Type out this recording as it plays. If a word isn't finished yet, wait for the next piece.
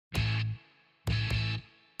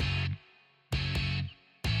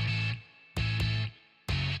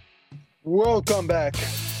Welcome back,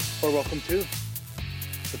 or welcome to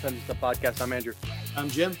the Penn Stuff Podcast. I'm Andrew. I'm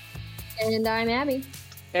Jim. And I'm Abby.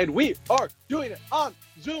 And we are doing it on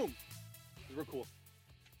Zoom. We're cool.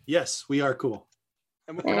 Yes, we are cool.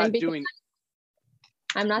 And we're not doing...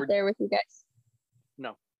 I'm not there with you guys.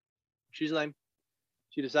 No. She's lame.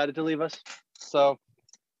 She decided to leave us. So...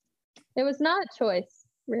 It was not a choice,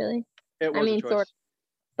 really. It was a choice. Sort of,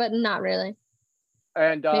 but not really.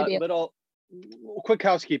 And quick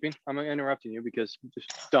housekeeping. I'm interrupting you because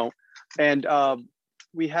just don't. And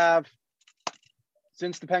we have,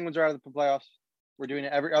 since the Penguins are out of the playoffs, we're doing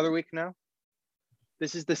it every other week now.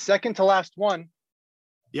 This is the second to last one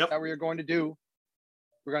that we are going to do.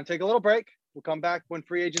 We're going to take a little break. We'll come back when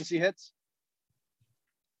free agency hits.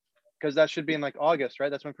 Because that should be in like August,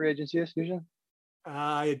 right? That's when free agency is usually?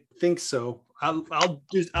 I think so.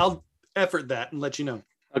 I'll effort that and let you know.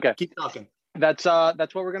 Okay. Keep talking. That's what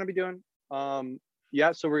we're going to be doing.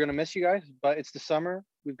 So we're going to miss you guys, but it's the summer.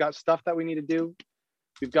 We've got stuff that we need to do.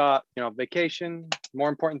 We've got, vacation, more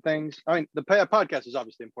important things. I mean, the podcast is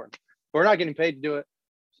obviously important, but we're not getting paid to do it.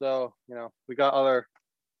 So, we got other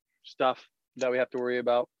stuff that we have to worry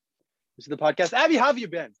about. This is the podcast. Abby, how have you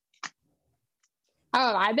been? How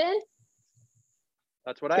have I been?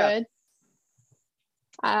 That's what I asked. Good.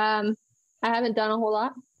 I haven't done a whole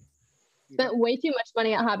lot. Spent way too much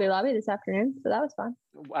money at Hobby Lobby this afternoon, so that was fun.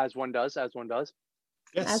 As one does.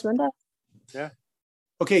 Yes. As one does. Yeah.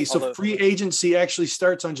 Okay, so free agency actually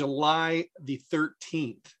starts on July the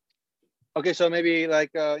 13th. Okay, so maybe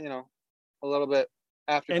like a little bit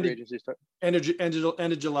after free agency start. End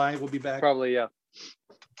of July, we'll be back. Probably, yeah.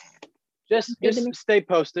 Just stay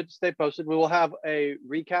posted. Stay posted. We will have a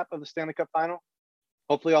recap of the Stanley Cup final.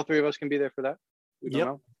 Hopefully, all three of us can be there for that. We don't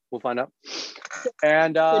know. We'll find out.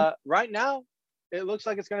 And right now, it looks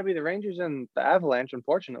like it's going to be the Rangers and the Avalanche.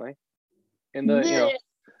 Unfortunately, in the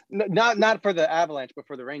not for the Avalanche, but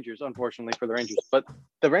for the Rangers. Unfortunately, for the Rangers. But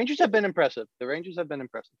the Rangers have been impressive.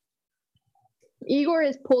 Igor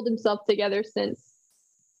has pulled himself together since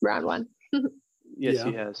round one. Yes,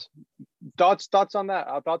 he has. Thoughts on that?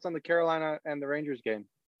 Thoughts on the Carolina and the Rangers game?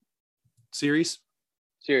 Series,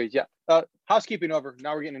 yeah. Housekeeping over.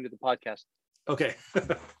 Now we're getting into the podcast. Okay.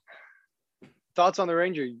 Thoughts on the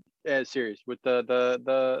Ranger series with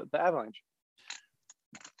the Avalanche?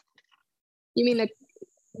 You mean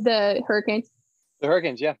the Hurricanes? The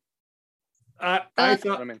Hurricanes, yeah. I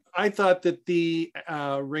thought that the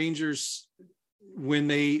Rangers, when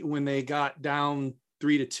they got down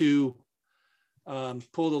 3-2,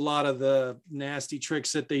 pulled a lot of the nasty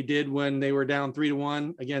tricks that they did when they were down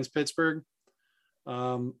 3-1 against Pittsburgh.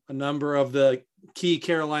 A number of the key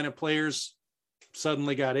Carolina players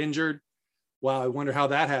suddenly got injured. Wow, I wonder how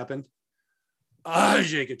that happened.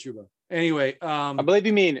 Jacob Trouba. Anyway, I believe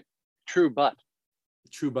you mean True Butt.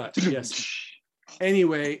 True Butt, yes.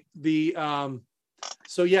 Anyway,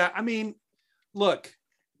 so yeah, I mean, look,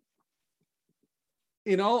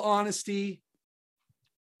 in all honesty,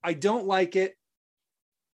 I don't like it,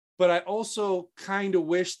 but I also kind of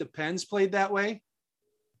wish the Pens played that way,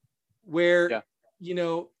 where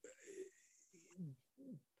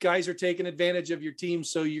guys are taking advantage of your team,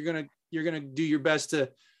 so you're gonna do your best to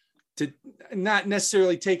not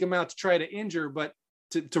necessarily take them out to try to injure, but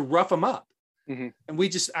to rough them up. Mm-hmm.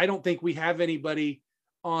 And I don't think we have anybody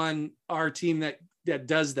on our team that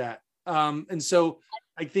does that. And so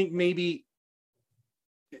I think maybe,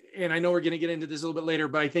 and I know we're going to get into this a little bit later,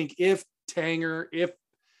 but I think if Tanger, if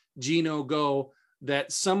Gino go,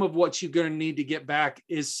 that some of what you're going to need to get back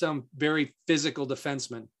is some very physical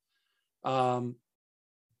defensemen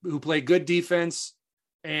who play good defense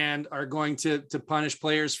and are going to punish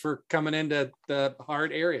players for coming into the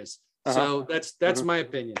hard areas. So that's my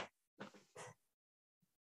opinion.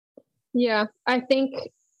 Yeah, I think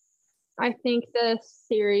the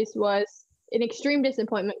series was an extreme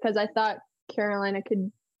disappointment because I thought Carolina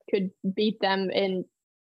could beat them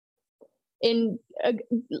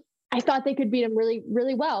I thought they could beat them really,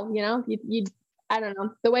 really well. I don't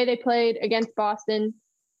know, the way they played against Boston.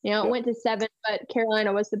 It went to 7, but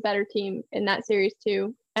Carolina was the better team in that series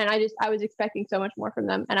too. And I was expecting so much more from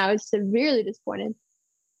them, and I was severely disappointed.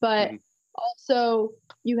 But also,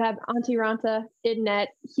 you have Antti Ranta in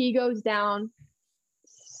net. He goes down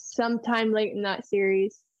sometime late in that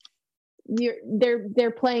series.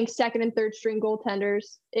 They're playing second and third string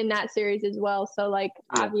goaltenders in that series as well. So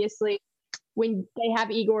obviously, when they have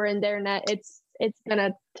Igor in their net, it's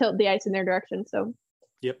gonna tilt the ice in their direction. So,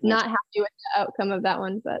 not happy with the outcome of that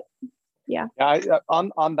one, but yeah.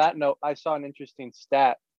 On that note, I saw an interesting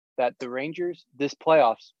stat that the Rangers this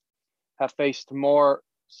playoffs have faced more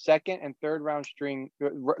second and third string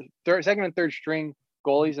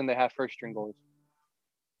goalies and they have first string goalies.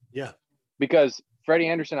 Yeah. Because Freddie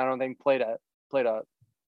Anderson, I don't think played a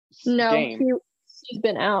game. He's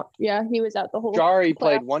been out. Yeah, he was out the whole. Jari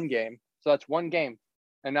played one game, so that's one game,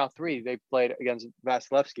 and now 3 they played against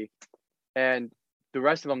Vasilevsky, and the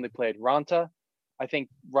rest of them they played. Ranta, I think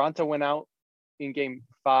Ranta went out in game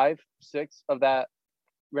 5, 6 of that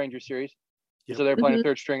Rangers series, so they're playing a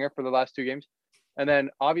third stringer for the last 2 games, and then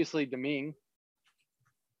obviously Domingue.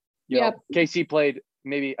 You know, KC played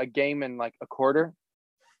maybe a game and like a quarter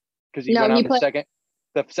because he went out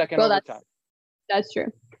the second overtime. That's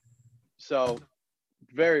true. So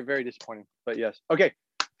very, very disappointing. But yes. Okay.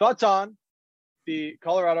 Thoughts on the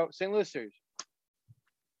Colorado St. Louis series?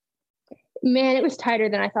 Man, it was tighter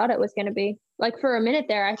than I thought it was going to be. Like for a minute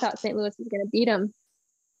there, I thought St. Louis was going to beat them,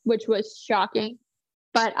 which was shocking.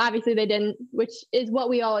 But obviously they didn't, which is what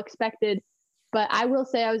we all expected. But I will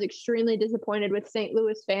say I was extremely disappointed with St.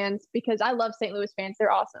 Louis fans because I love St. Louis fans.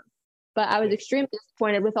 They're awesome. But I was extremely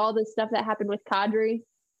disappointed with all the stuff that happened with Kadri,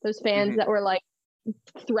 those fans that were like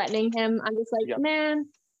threatening him. I'm just like, man,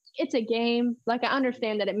 it's a game. Like, I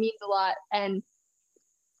understand that it means a lot and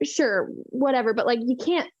sure, whatever. But like, you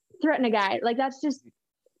can't threaten a guy. Like, that's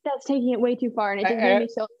taking it way too far. And it just made me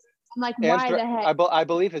so, I'm like, why the heck? I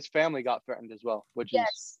believe his family got threatened as well, which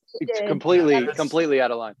is completely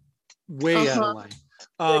out of line. Way out of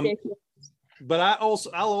line. But I'll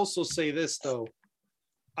also say this though.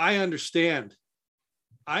 I understand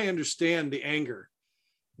the anger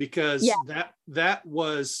because that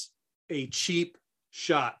was a cheap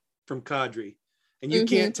shot from Kadri. And you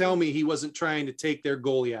can't tell me he wasn't trying to take their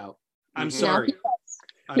goalie out. I'm sorry.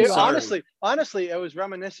 Honestly, it was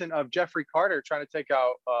reminiscent of Jeffrey Carter trying to take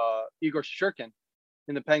out Igor Shurkin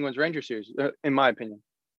in the Penguins Ranger series, in my opinion.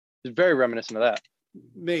 It's very reminiscent of that.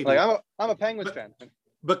 Maybe. Like I'm a Penguins fan.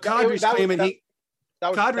 But Kadri's claiming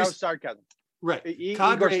that was sarcasm. Right.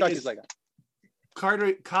 Kadri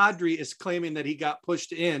is claiming that he got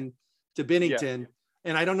pushed in to Binnington,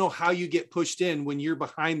 and I don't know how you get pushed in when you're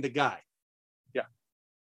behind the guy. Yeah.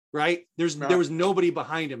 Right? There was nobody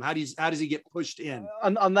behind him. How does he get pushed in?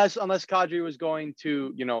 Unless Kadri was going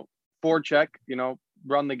to, forecheck,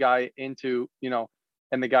 run the guy into,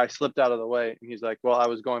 and the guy slipped out of the way, and he's like, "Well, I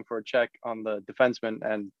was going for a check on the defenseman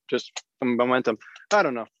and just some momentum." I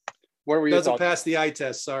don't know. What were your thoughts? Doesn't pass the eye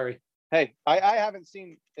test. Sorry. Hey, I haven't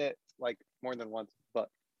seen it like more than once, but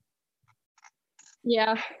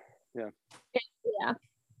yeah.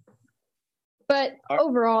 But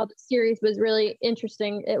overall, the series was really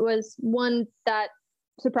interesting. It was one that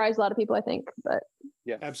surprised a lot of people, I think. But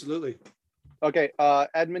yeah, absolutely. Okay,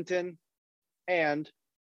 Edmonton and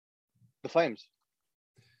the Flames.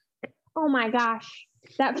 Oh my gosh,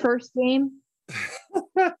 that first game.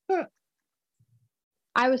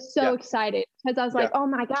 I was so excited because I was like, oh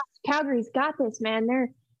my gosh, Calgary's got this, man.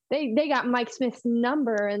 They got Mike Smith's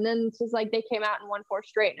number, and then it's just like they came out and won 4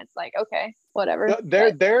 straight, and it's like, okay, whatever.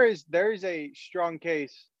 There is a strong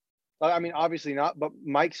case. I mean, obviously not, but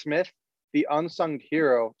Mike Smith, the unsung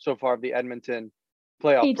hero so far of the Edmonton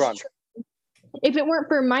playoff run. True. If it weren't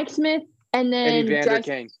for Mike Smith and then Evander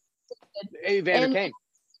Kane.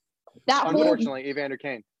 Unfortunately, Evander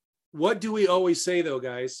Kane. What do we always say though,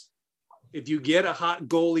 guys? If you get a hot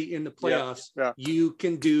goalie in the playoffs, you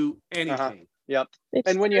can do anything. Yep.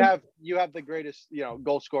 And when you have the greatest,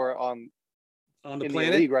 goal scorer on the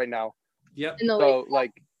planet, the league right now. Yep. So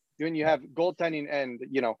like when you have goaltending and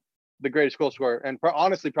the greatest goal scorer, and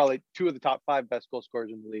honestly probably 2 of the top 5 best goal scorers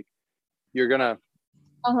in the league, you're gonna.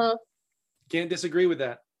 Can't disagree with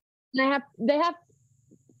that. They have.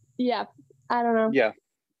 Yeah, I don't know. Yeah,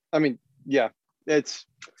 I mean, it's.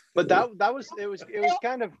 But that was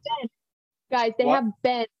kind of. Guys, they have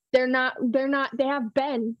Ben. They're not. They have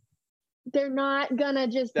Ben. They're not gonna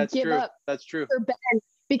just give up. That's true. For Ben,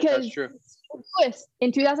 because that's true. Lewis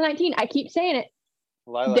in 2019, I keep saying it.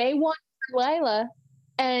 Lila. They won for Lila,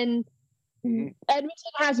 and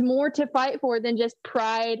Edmonton has more to fight for than just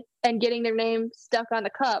pride and getting their name stuck on the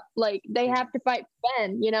cup. Like they have to fight for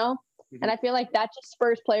Ben, And I feel like that just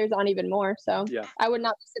spurs players on even more. So I would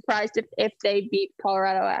not be surprised if they beat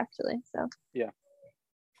Colorado actually. So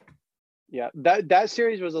yeah, that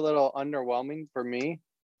series was a little underwhelming for me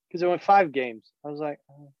because it went 5 games. I was like,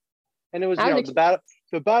 and it was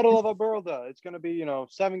the battle of Alberta. It's gonna be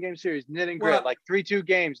 7-game series, knit and grit, like 3-2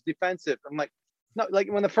 games, defensive. I'm like, no,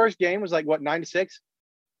 like when the first game was like what 9-6.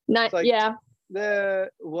 The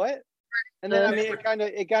what? And then I mean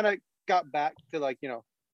it kind of got back to like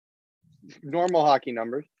normal hockey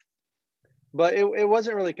numbers, but it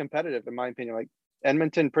wasn't really competitive in my opinion. Like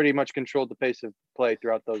Edmonton pretty much controlled the pace of play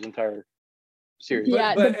throughout those entire series.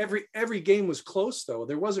 But every game was close though.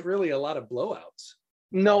 There wasn't really a lot of blowouts.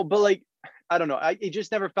 No, but like, I don't know. It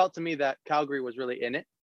just never felt to me that Calgary was really in it.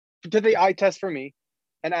 To the eye test for me,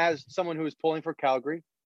 and as someone who was pulling for Calgary,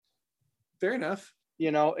 fair enough.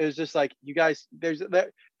 You know, it was just like, you guys,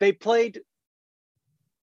 they played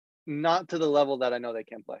not to the level that I know they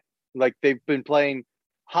can play. Like, they've been playing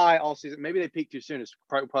high all season. Maybe they peaked too soon is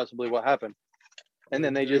possibly what happened. And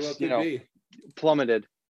then they just, plummeted.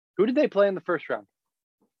 Who did they play in the first round?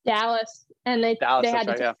 Dallas. And they had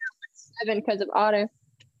to take 7 because of Otto.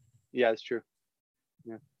 Yeah, it's true.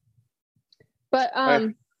 Yeah. But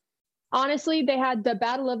honestly, they had the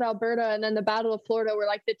Battle of Alberta and then the Battle of Florida were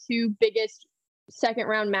like the 2 biggest second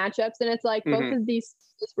round matchups. And it's like both of these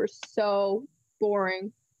were so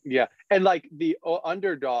boring. Yeah. And like the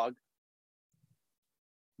underdog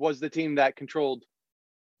was the team that controlled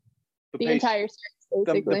the entire series,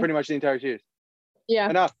 basically. Pretty much the entire series. Yeah.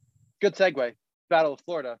 Enough. Good segue. Battle of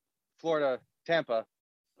Florida. Florida, Tampa.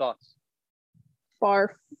 Thoughts? Barf.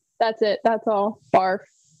 That's it. That's all. Barf.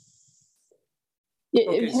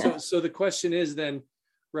 Okay, so the question is then,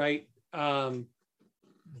 right?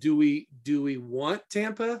 Do we want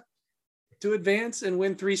Tampa to advance and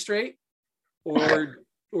win 3 straight, or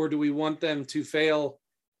do we want them to fail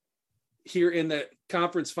here in the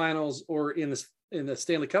conference finals or in the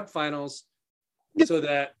Stanley Cup finals, so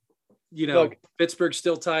that Pittsburgh's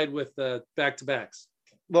still tied with back-to-backs?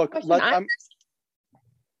 Look, the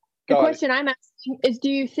question I'm asking is, do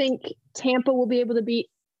you think Tampa will be able to beat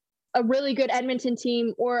a really good Edmonton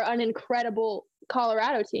team or an incredible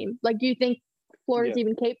Colorado team? Like, do you think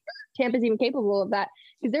Tampa's even capable of that?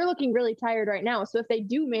 Because they're looking really tired right now. So if they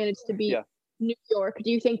do manage to beat New York, do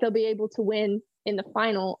you think they'll be able to win in the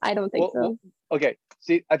final? I don't think so. Okay.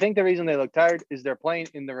 See, I think the reason they look tired is they're playing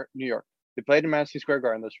in New York. They played in Madison Square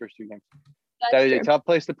Garden those first 2 games. That is a tough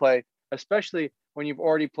place to play, especially when you've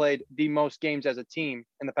already played the most games as a team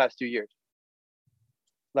in the past 2 years.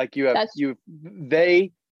 Like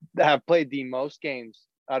they have played the most games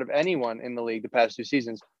out of anyone in the league the past 2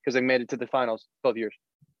 seasons because they made it to the finals both years.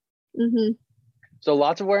 Mm-hmm. So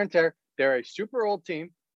lots of wear and tear. They're a super old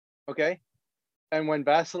team, okay? And when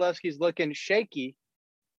Vasilevsky's looking shaky,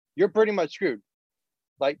 you're pretty much screwed.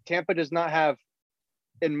 Like, Tampa does not have,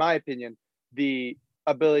 in my opinion, the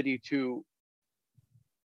ability to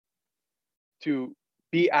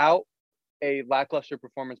beat out a lackluster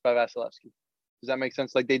performance by Vasilevsky. Does that make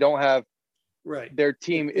sense? Like, they don't have their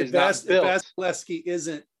team is not built. If Vasilevsky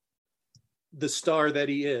isn't the star that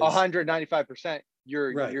he is, 195%,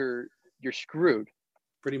 you're screwed.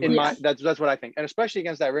 Pretty much. That's what I think, and especially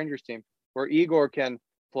against that Rangers team where Igor can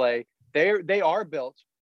play. They are built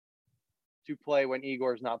to play when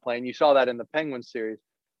Igor's not playing. You saw that in the Penguins series,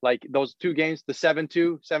 like those 2 games, the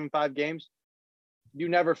 7-2, 7-5 games. You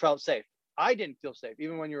never felt safe. I didn't feel safe,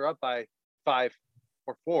 even when you were up by 5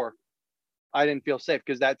 or 4. I didn't feel safe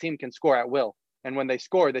because that team can score at will, and when they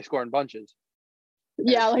score in bunches.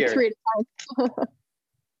 Yeah, like 3 to 5.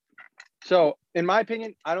 So, in my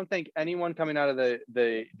opinion, I don't think anyone coming out of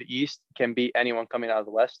the East can beat anyone coming out of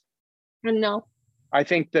the West. No. I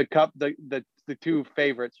think the 2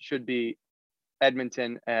 favorites should be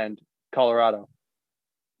Edmonton and Colorado,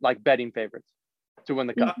 like betting favorites to win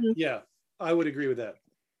the Cup. Yeah, I would agree with that.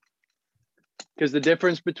 Because the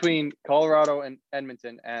difference between Colorado and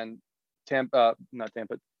Edmonton and Tampa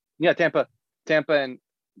and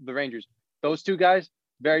the Rangers, those 2 guys,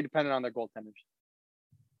 very dependent on their goaltenders.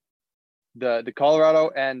 The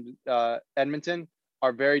Colorado and Edmonton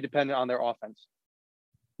are very dependent on their offense.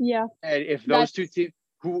 Yeah. And if those 2 teams,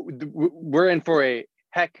 we're in for a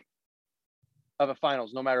heck of a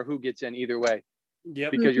finals, no matter who gets in either way. Yeah.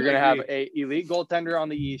 Because you're going to have a elite goaltender on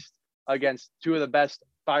the East against 2 of the best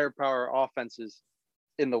firepower offenses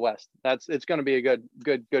in the West. It's going to be a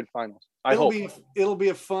good finals. It'll be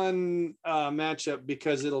a fun matchup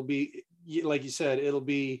because it'll be, like you said, it'll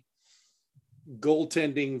be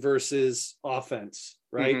goaltending versus offense,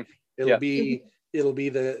 right? Mm-hmm. It'll be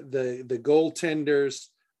the goaltenders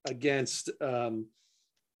against McDavid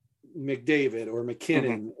or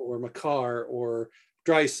McKinnon or Makar or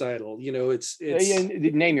Draisaitl. It's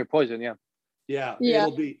name your poison. Yeah.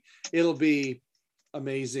 It'll be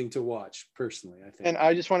amazing to watch, personally, I think. And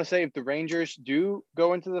I just want to say, if the Rangers do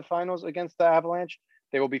go into the finals against the Avalanche,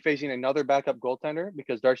 they will be facing another backup goaltender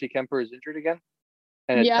because Darcy Kemper is injured again,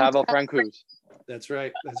 and it's Pavel Francouz. That's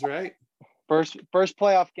right. First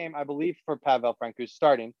playoff game, I believe, for Pavel Francouz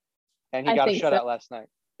starting, and he got a shutout last night.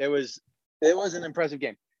 It was an impressive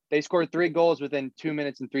game. They scored 3 goals within 2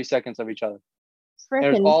 minutes and 3 seconds of each other. And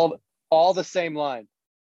it was all the same line.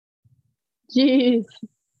 Jeez.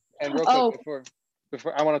 And real quick,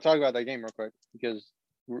 before I want to talk about that game real quick, because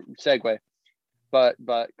segue. But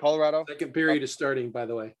Colorado. Second period is starting, by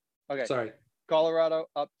the way. Okay. Sorry. Colorado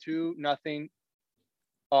up 2-0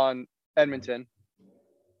 on Edmonton.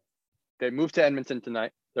 They moved to Edmonton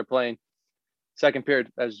tonight. They're playing second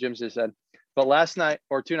period, as Jim just said. But last night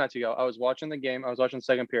or 2 nights ago, I was watching the game. I was watching the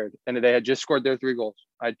second period, and they had just scored their 3 goals.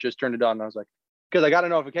 I just turned it on, and I was like, because I got a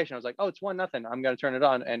notification. I was like, oh, it's 1-0. I'm going to turn it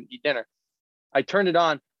on and eat dinner. I turned it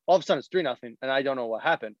on. All of a sudden, it's 3-0, and I don't know what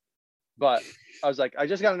happened. But I was like, I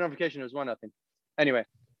just got a notification. It was 1-0. Anyway,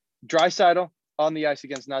 Draisaitl on the ice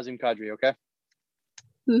against Nazem Kadri, okay?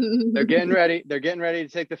 They're getting ready. They're getting ready to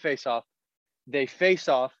take the face-off. They face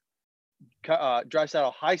off.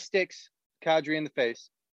 Draisaitl high sticks Kadri in the face.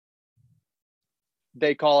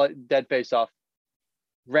 They call it dead face-off.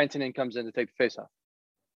 Rantanen comes in to take the face-off.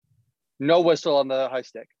 No whistle on the high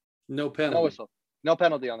stick. No penalty. No whistle. No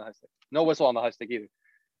penalty on the high stick. No whistle on the high stick either.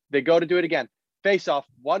 They go to do it again. Face-off,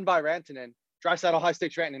 won by Rantanen. Draisaitl high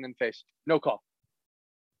sticks Rantanen in the face. No call.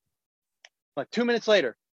 Like 2 minutes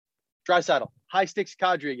later, Draisaitl high sticks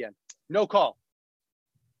Kadri again. No call.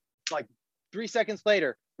 Like 3 seconds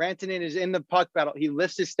later, Rantanen is in the puck battle. He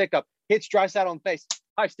lifts his stick up, hits Draisaitl in the face.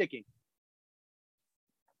 High sticking.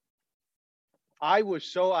 I was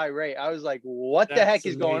so irate. I was like, what the heck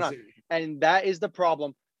is going on? And that is the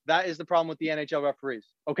problem. That is the problem with the NHL referees.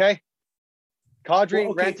 Okay?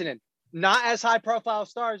 Kadri, Rantanen. Not as high profile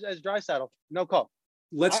stars as Draisaitl. No call.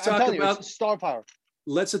 Let's talk about star power.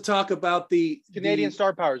 Let's talk about the Canadian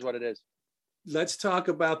star power is what it is. Let's talk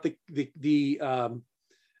about the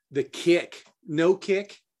kick. No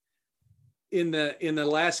kick in the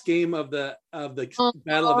last game of the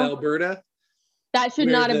Battle of Alberta. That should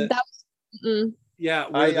not have. Yeah,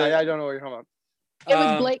 I don't know what you're talking about. It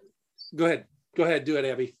was Blake. Go ahead. Do it,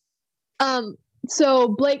 Abby. So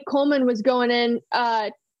Blake Coleman was going in,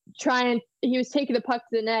 he was taking the puck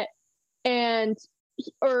to the net,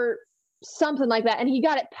 or something like that, and he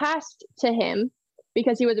got it passed to him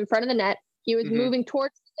because he was in front of the net. He was moving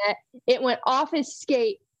towards the net. It went off his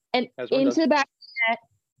skate and into the back of the net.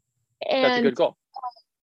 And that's a good goal.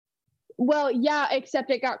 Well, yeah, except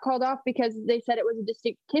it got called off because they said it was a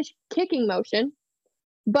distinct kicking motion.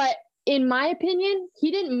 But in my opinion,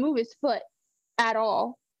 he didn't move his foot at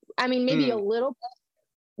all. I mean, maybe a little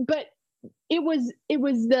bit, but it was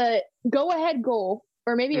the go-ahead goal,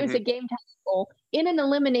 or maybe it was a game-time goal in an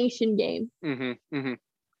elimination game.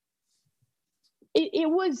 It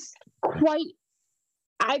was quite.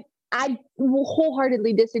 I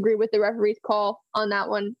wholeheartedly disagree with the referee's call on that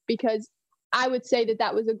one, because I would say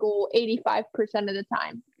that was a goal 85% of the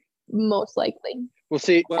time, most likely. We'll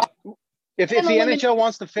see. If the NHL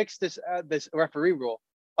wants to fix this referee rule,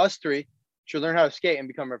 us three should learn how to skate and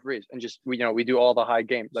become referees, and just we do all the high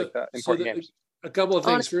games, like the important games. A couple of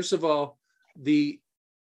things. First of all, the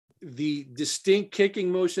distinct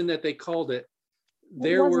kicking motion that they called it,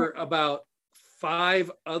 there were about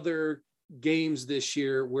 5 other games this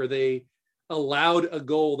year where they allowed a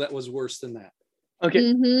goal that was worse than that.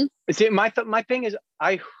 Okay. See, my thing is,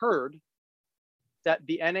 I heard that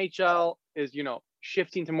the NHL is,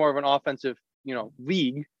 shifting to more of an offensive,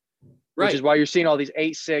 league, which is why you're seeing all these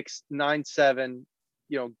 8-6, 9-7,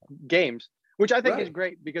 games, which I think is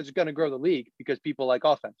great because it's going to grow the league because people like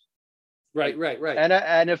offense. Right. And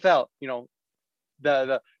NFL,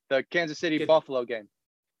 the Kansas City Buffalo game.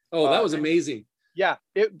 Oh, that was amazing. Yeah,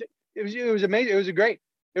 it was amazing. It was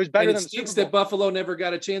it was better than the Super Bowl. That Buffalo never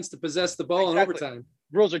got a chance to possess the ball in overtime.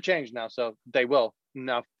 Rules are changed now, so they will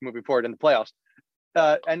now moving forward in the playoffs.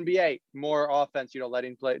 NBA, more offense,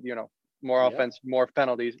 letting play, more offense, more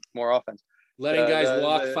penalties, more offense. Letting guys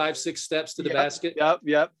walk 5-6 steps to the basket.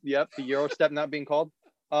 Yep. The Euro step not being called.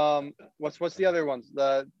 What's the other ones?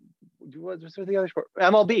 What's the other sport?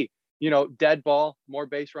 MLB, dead ball, more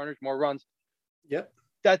base runners, more runs. Yep.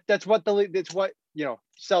 That's what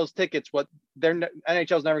sells tickets. What their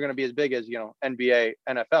NHL is never going to be as big as NBA,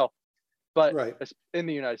 NFL, but in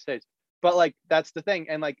the United States. But that's the thing,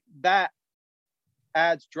 and that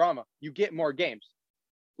adds drama. You get more games.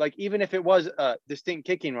 Even if it was a distinct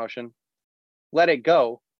kicking motion, let it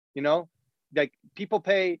go. People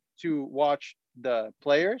pay to watch the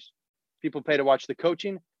players. People pay to watch the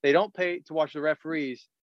coaching. They don't pay to watch the referees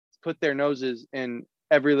put their noses in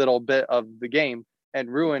every little bit of the game and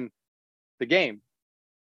ruin the game.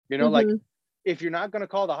 If you're not going to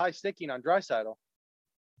call the high sticking on Draisaitl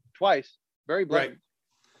twice, very blatant,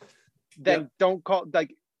 then don't call.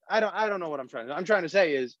 I don't know what I'm trying to do. I'm trying to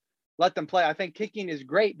say is let them play. I think kicking is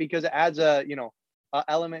great because it adds a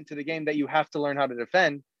element to the game that you have to learn how to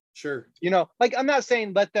defend. Sure. I'm not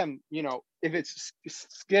saying let them, if it's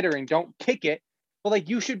skittering, don't kick it, but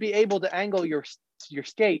you should be able to angle your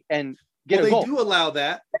skate and get a goal. They do allow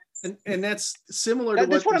that. And that's similar to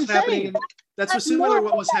what was happening. That's what similar to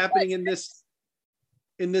what was happening in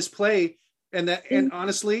this play. And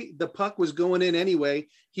honestly, the puck was going in anyway.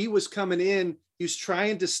 He was coming in. He was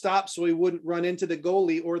trying to stop so he wouldn't run into the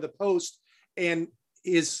goalie or the post. And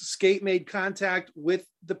his skate made contact with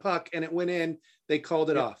the puck and it went in. They called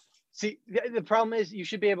it off. See, the problem is you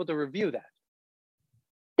should be able to review that.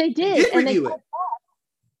 They did review it.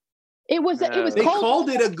 It was they called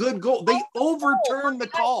it a good goal. They overturned the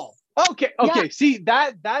call. Okay. Yeah. See,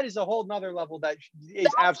 that is a whole nother level that is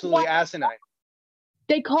absolutely asinine.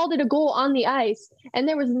 They called it a goal on the ice, and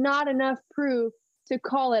there was not enough proof to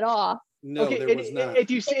call it off. No, there was not.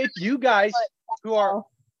 If you guys who are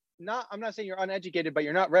not, I'm not saying you're uneducated, but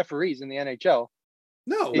you're not referees in the NHL.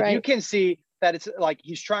 No. If you can see that it's like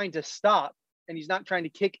he's trying to stop and he's not trying to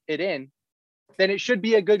kick it in, then it should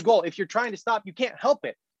be a good goal. If you're trying to stop, you can't help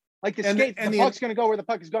it. Like the puck's going to go where the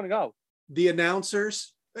puck is going to go. The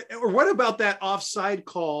announcers, or what about that offside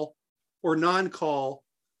call or non-call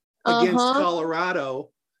against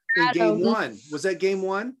Colorado in game 1? Was that game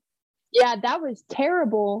 1? Yeah, that was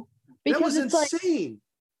terrible. Because that was insane.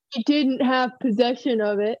 He didn't have possession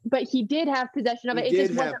of it, but he did have possession of it. He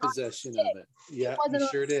did have possession of it. Yeah, he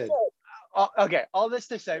sure did. Okay, all this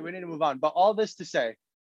to say, we need to move on, but all this to say,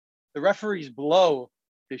 the referees blow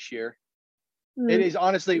this year. It is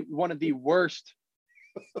honestly one of the worst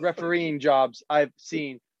refereeing jobs I've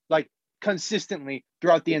seen, like consistently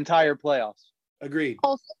throughout the entire playoffs. Agreed.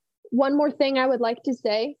 Also, one more thing I would like to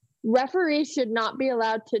say, referees should not be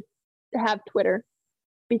allowed to have Twitter,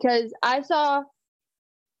 because I saw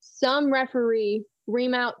some referee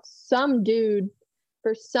ream out some dude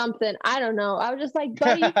for something. I don't know. I was just like,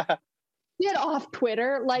 buddy, get off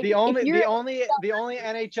Twitter. Like the only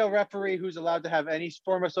NHL referee who's allowed to have any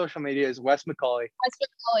form of social media is Wes McCauley.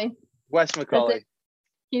 Wes McCauley.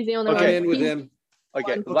 He's the only one. I'm in with him.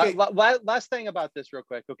 Okay. Last thing about this real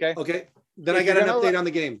quick. Okay. Then I got an update on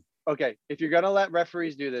the game. Okay. If you're going to let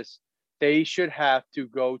referees do this, they should have to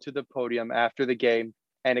go to the podium after the game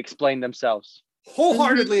and explain themselves.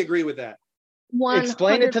 Wholeheartedly agree with that.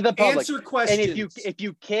 Explain it to the public. Answer questions. And if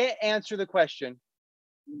you can't answer the question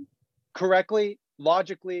correctly,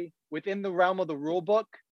 logically, within the realm of the rule book,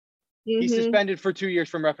 he's suspended for 2 years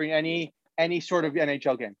from refereeing any sort of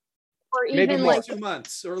NHL game. Or even maybe 2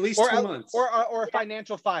 months, or at least 2 months. Or a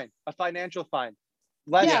financial fine.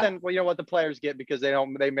 Less than what the players get because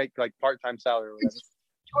they make like part-time salary or whatever.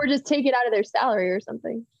 Or just take it out of their salary or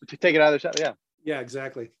something. To take it out of their salary, yeah. Yeah,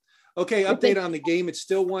 exactly. Okay, update on the game. It's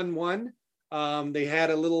still 1-1. They had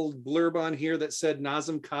a little blurb on here that said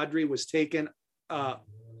Nazem Kadri was taken,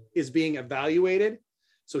 is being evaluated.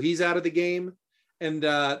 So he's out of the game. And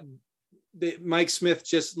Mike Smith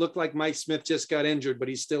just looked like Mike Smith just got injured, but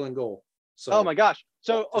he's still in goal. So, oh my gosh.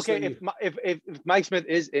 So, okay, if Mike Smith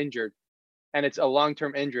is injured and it's a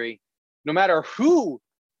long-term injury, no matter who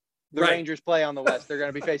the Rangers play on the West, they're going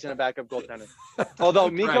to be facing a backup goaltender. Although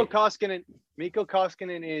Mikko Koskinen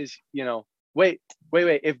is, wait.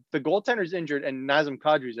 If the goaltender's injured and Nazem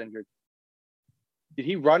Kadri's injured, did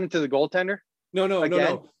he run into the goaltender? No.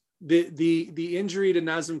 The injury to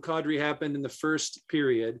Nazem Kadri happened in the first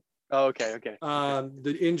period. Oh, okay.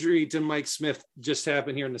 The injury to Mike Smith just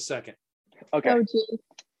happened here in the second. Okay. Oh, geez.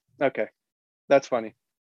 Okay. That's funny.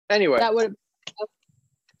 Anyway. That would.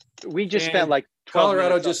 We just spent like 12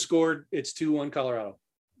 Colorado just scored. It's 2-1 Colorado.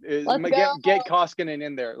 Get Koskinen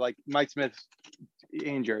in there. Like Mike Smith's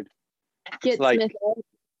injured. Get Smith.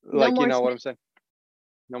 Like, you know Smith. What I'm saying?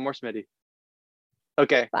 No more Smitty.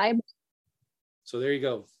 Okay. Bye. So there you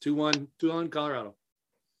go. 2-1 Colorado.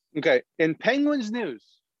 Okay. In Penguins news.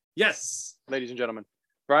 Yes. Ladies and gentlemen,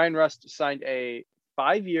 Brian Rust signed a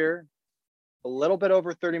 5-year, a little bit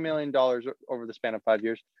over $30 million over the span of 5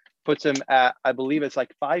 years. Puts him at, I believe it's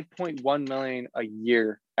like $5.1 million a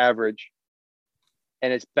year average.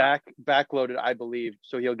 And it's backloaded, I believe.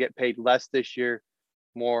 So he'll get paid less this year,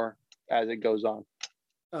 more as it goes on.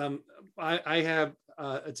 I have,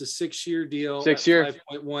 it's a 6-year deal. 6 years.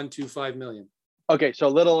 $5.125 million. Okay. So a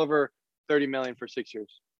little over 30 million for 6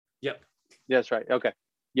 years. Yep. That's right. Okay.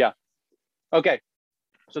 Yeah. Okay.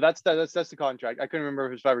 So that's the contract. I couldn't remember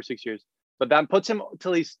if it was 5 or 6 years. But that puts him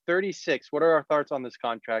till he's 36. What are our thoughts on this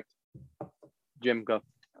contract? Jim, go.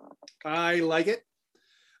 I like it.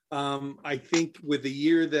 I think with the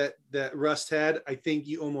year that Rust had, I think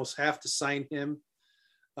you almost have to sign him.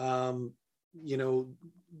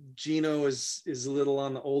 Gino is a little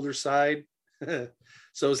on the older side.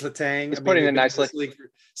 So is Letang. He's putting it nicely. League for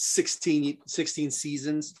 16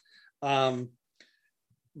 seasons.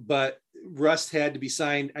 But Rust had to be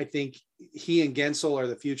signed. I think he and Gensel are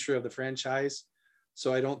the future of the franchise.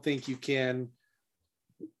 So I don't think you can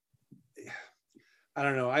I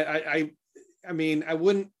don't know. I mean, I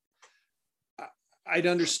wouldn't. I'd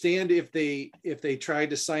understand if they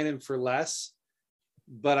tried to sign him for less,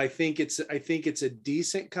 but I think it's a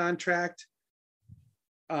decent contract.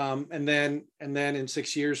 And then in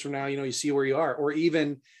 6 years from now, you see where you are, or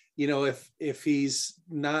even, if he's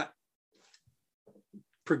not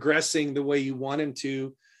progressing the way you want him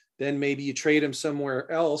to, then maybe you trade him somewhere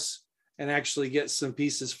else and actually get some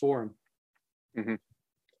pieces for him. Mm-hmm.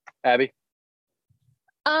 Abby?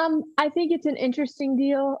 I think it's an interesting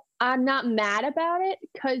deal. I'm not mad about it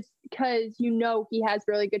because he has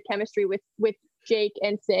really good chemistry with Jake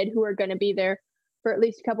and Sid, who are going to be there for at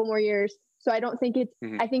least a couple more years. So I don't think it's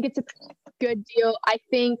I think it's a good deal. I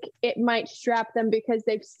think it might strap them because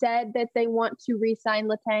they've said that they want to re-sign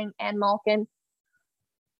Letang and Malkin.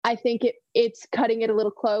 I think it's cutting it a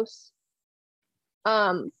little close.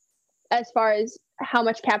 As far as how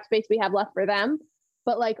much cap space we have left for them.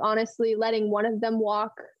 But like, honestly, letting one of them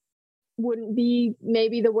walk wouldn't be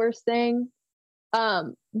maybe the worst thing.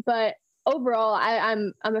 But overall,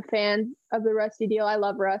 I'm a fan of the Rusty deal. I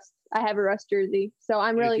love Rust. I have a Rust jersey, so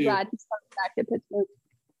I'm really glad he's coming back to Pittsburgh.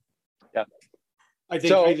 Yeah,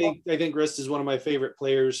 I think Rust is one of my favorite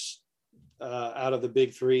players out of the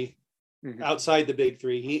big three. Mm-hmm. Outside the big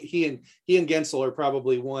three, he and Gensel are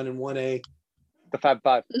probably 1 and 1A. The Fab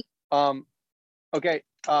Five. Okay.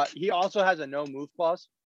 He also has a no move clause,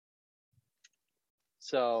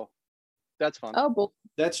 so that's fun. Oh, boy.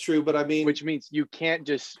 That's true, but I mean, which means you can't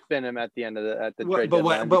just spin him at the end of the trade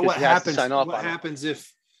deadline. But what happens? What happens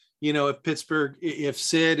if Pittsburgh, if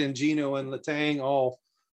Sid and Gino and Letang all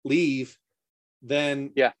leave,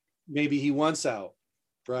 then maybe he wants out,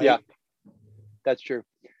 right? Yeah, that's true.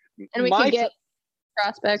 And we can get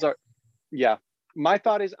prospects. Yeah, my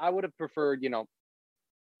thought is I would have preferred,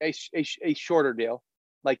 a shorter deal,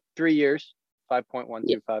 like 3 years,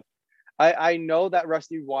 5.125. Yeah. I know that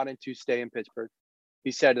Rusty wanted to stay in Pittsburgh.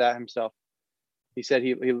 He said that himself. He said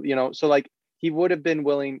he so like he would have been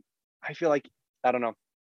willing. I feel like, I don't know.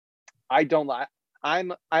 I don't like. I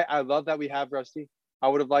love that we have Rusty. I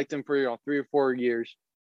would have liked him for 3 or 4 years,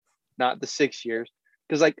 not the 6 years,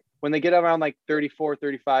 because like when they get around like 34,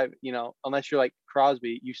 35, unless you're like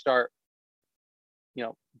Crosby, you start,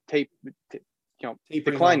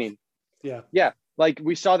 declining. Off. Yeah. Like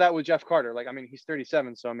we saw that with Jeff Carter. Like, I mean, he's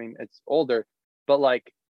 37, so I mean, it's older, but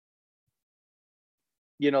like,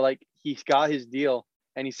 like he's got his deal,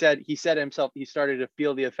 and he said himself he started to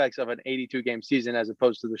feel the effects of an 82 game season as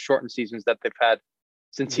opposed to the shortened seasons that they've had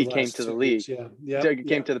since he came to the league.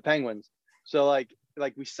 Came to the Penguins. So like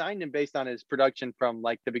we signed him based on his production from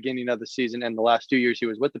like the beginning of the season and the last 2 years he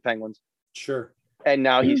was with the Penguins. Sure. And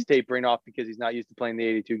now he's tapering off because he's not used to playing the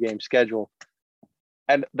 82 game schedule.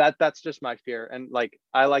 And that's just my fear. And like,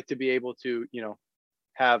 I like to be able to,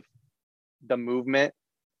 have the movement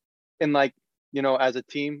and like, as a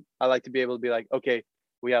team, I like to be able to be like, okay,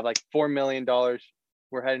 we have like $4 million.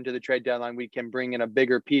 We're heading to the trade deadline. We can bring in a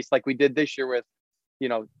bigger piece like we did this year with,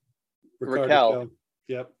 Raquel.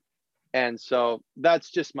 Yep. And so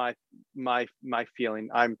that's just my feeling.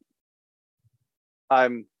 I'm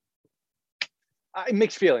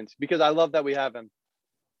mixed feelings because I love that we have him.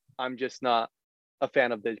 I'm just not a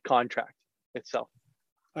fan of the contract itself.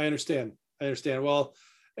 I understand. Well,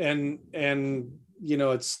 and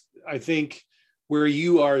it's, I think where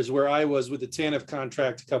you are is where I was with the Tanev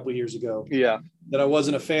contract a couple of years ago. Yeah. That I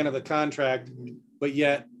wasn't a fan of the contract, but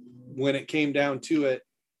yet when it came down to it,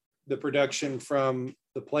 the production from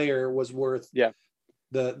the player was worth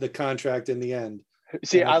the contract in the end.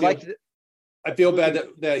 See, I feel bad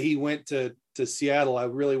that he went to Seattle. I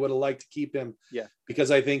really would have liked to keep him. Yeah.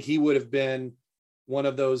 Because I think he would have been one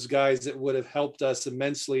of those guys that would have helped us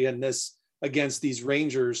immensely in this against these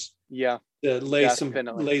Rangers. Yeah. To lay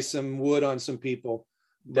some wood on some people.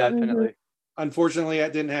 Definitely. Unfortunately,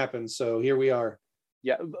 that didn't happen. So here we are.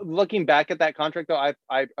 Yeah. Looking back at that contract, though,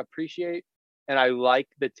 I appreciate and I like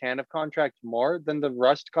the Tanev contract more than the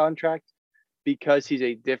Rust contract because he's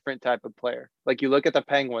a different type of player. Like you look at the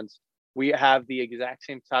Penguins, we have the exact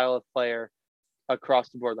same style of player across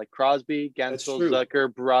the board, like Crosby, Gensel,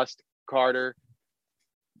 Zucker, Rust, Carter,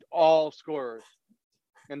 all scorers.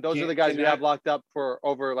 And those are the guys we have locked up for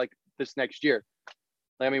over like this next year.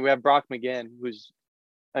 Like, I mean, we have Brock McGinn, who's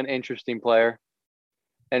an interesting player.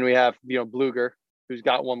 And we have, Bluger, who's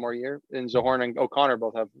got one more year. And Zohorn and O'Connor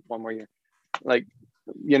both have one more year. Like,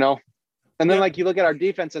 and then like you look at our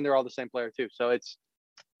defense and they're all the same player too. So it's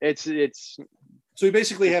so we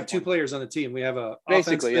basically have two players on the team. We have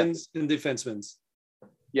offensemen and defensemen.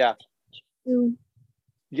 Yeah.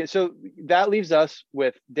 Yeah. So that leaves us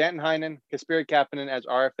with Danton Heinen, Kasperi Kapanen as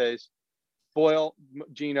RFAs, Boyle,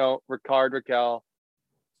 Gino, Ricard, Raquel,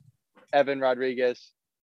 Evan Rodriguez,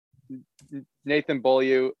 Nathan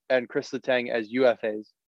Beaulieu, and Chris Letang as UFAs.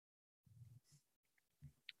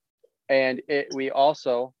 And we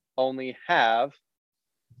also only have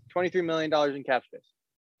 $23 million in cap space.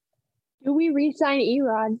 Do we re-sign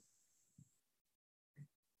Erod?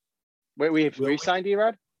 Wait, we have re-signed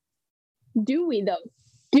Erod? Do we though?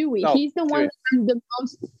 Do we? No, He's the one that's the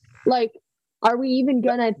most like. Are we even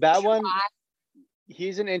gonna that try? one?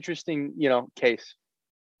 He's an interesting, case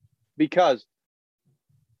because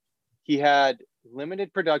he had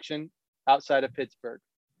limited production outside of Pittsburgh.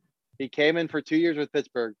 He came in for 2 years with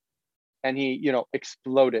Pittsburgh, and he,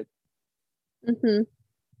 exploded. Mm-hmm.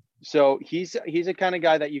 So he's a kind of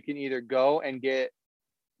guy that you can either go and get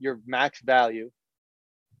your max value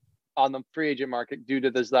on the free agent market due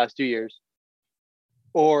to those last 2 years,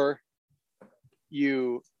 or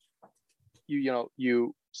you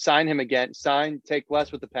sign him again, take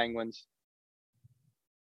less with the Penguins.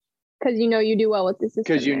 Because you do well with the system.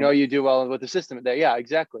 Because you do well with the system there. Yeah,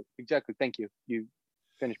 exactly. Thank you. You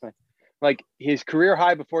finished my his career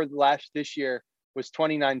high before this year was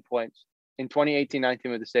 29 points in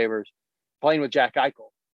 2018-19 with the Sabres, playing with Jack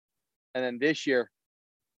Eichel. And then this year,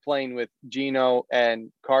 playing with Gino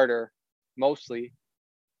and Carter mostly,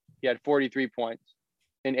 he had 43 points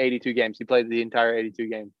in 82 games. He played the entire 82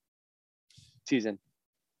 game season.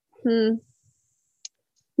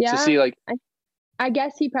 Yeah. To see I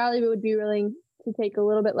guess he probably would be willing to take a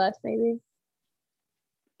little bit less, maybe.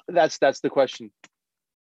 That's the question.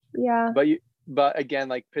 Yeah. But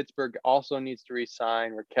again, Pittsburgh also needs to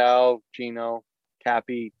re-sign Raquel, Gino,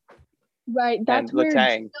 Cappy, right. That's and where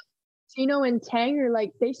Letang. Gino and Tang are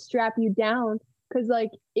they strap you down because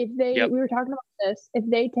if they we were talking about this, if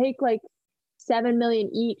they take $7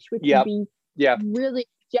 million each, which would be really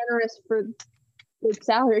generous for the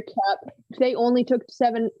salary cap. If they only took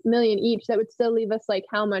 $7 million each, that would still leave us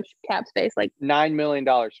how much cap space? $9 million.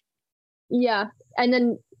 Yeah, and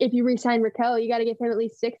then if you re-sign Raquel, you got to give him at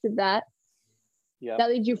least 6 of that. Yeah, that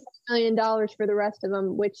leaves you $4 million for the rest of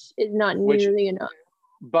them, which is not nearly enough.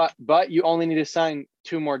 But you only need to sign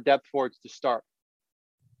 2 more depth forwards to start.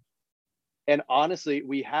 And honestly,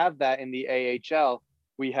 we have that in the AHL.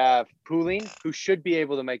 We have Poulin, who should be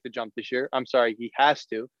able to make the jump this year. I'm sorry, he has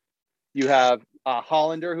to. You have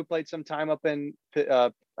Hollander, who played some time up in,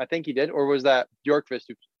 I think he did, or was that Bjorkqvist?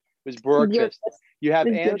 Who was Bjorkqvist? You have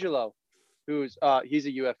Angelo, who's he's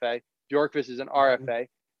a UFA. Bjorkqvist is an RFA,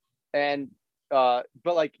 and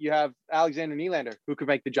but you have Alexander Nylander, who could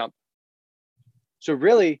make the jump. So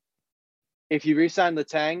really, if you re-sign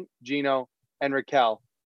Letang, Gino, and Raquel,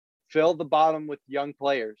 fill the bottom with young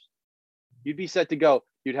players, you'd be set to go.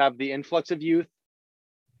 You'd have the influx of youth.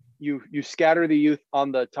 You scatter the youth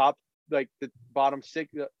on the top, the bottom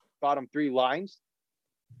 3 lines,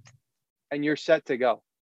 and you're set to go.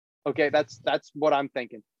 Okay, that's what I'm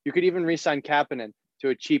thinking. You could even re-sign Kapanen to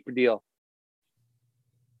a cheaper deal.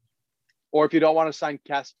 Or if you don't want to sign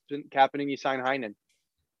Kapanen, you sign Heinen.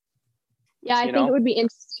 Yeah, I think it would be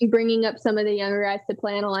interesting bringing up some of the younger guys to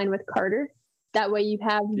play on a line with Carter. That way you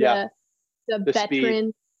have the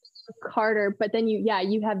veteran Carter, but then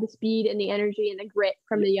you have the speed and the energy and the grit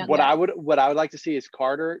from the young guys. What I would like to see is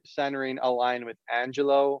Carter centering a line with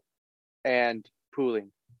Angelo and Poulin.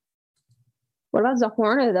 What about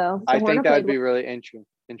Zahorna though? I think that would be really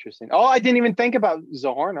interesting. Oh, I didn't even think about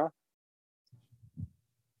Zahorna.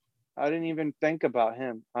 I didn't even think about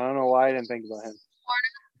him. I don't know why I didn't think about him.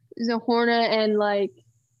 Zahorna and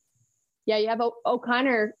you have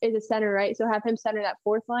O'Connor is a center, right? So have him center that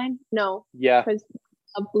 4th line. No. Yeah. Because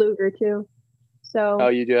of Bluger too. So. Oh,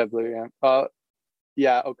 you do have Bluger. Yeah.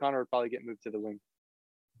 Yeah. O'Connor would probably get moved to the wing.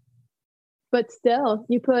 But still,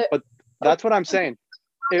 you put. But that's what I'm saying.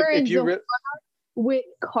 If you with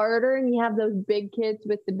Carter and you have those big kids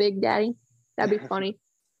with the big daddy, that'd be funny.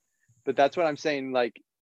 But that's what I'm saying.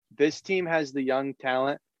 This team has the young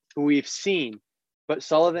talent who we've seen, but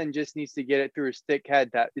Sullivan just needs to get it through his thick head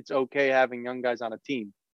that it's okay having young guys on a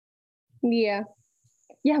team. Yeah.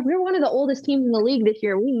 Yeah, we're one of the oldest teams in the league this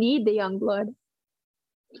year. We need the young blood.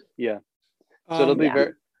 Yeah. So it'll be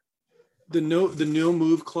very. The no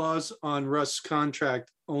move clause on Russ'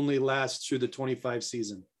 contract only lasts through the 25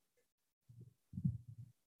 season.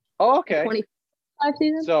 Oh, okay. 25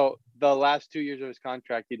 season? So the last 2 years of his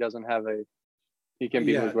contract, he doesn't have he can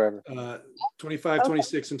be moved wherever. 25,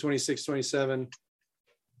 26, and 26, 27,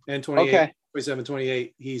 and 28, 27,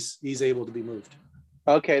 28, he's able to be moved.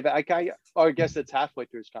 Okay, I guess it's halfway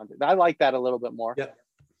through his contract. I like that a little bit more. Yep.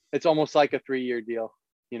 It's almost like a 3-year deal,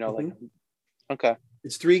 okay.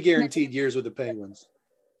 It's 3 guaranteed years with the Penguins.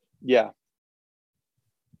 Yeah.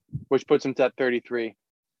 Which puts him at 33.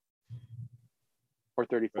 or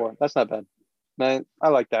 34. Right. That's not bad. Man, I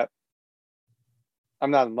like that.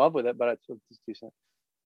 I'm not in love with it, but it's decent.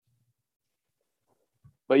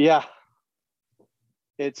 But yeah,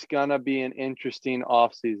 it's gonna be an interesting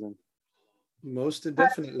off season. Most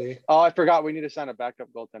definitely. Oh, I forgot. We need to sign a backup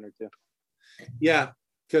goaltender too. Yeah,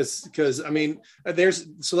 because I mean,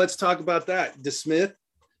 so let's talk about that. DeSmith,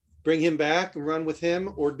 bring him back and run with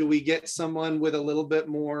him, or do we get someone with a little bit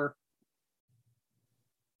more?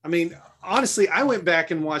 I mean, honestly, I went back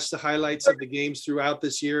and watched the highlights of the games throughout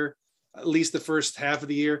this year, at least the first half of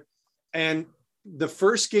the year, and the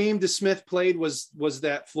first game DeSmith played was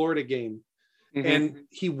that Florida game, and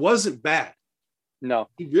he wasn't bad. No,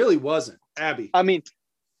 he really wasn't. Abby, I mean,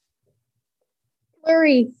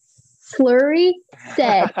 Fleury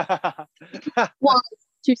said wants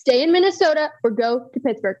to stay in Minnesota or go to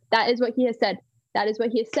Pittsburgh. That is what he has said. That is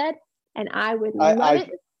what he has said, and I would love it.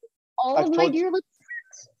 All of my dear listeners.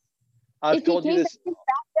 I've told you this.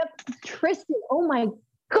 Tristan, oh my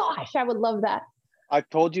gosh, I would love that. I've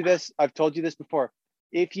told you this before.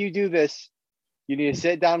 If you do this, you need to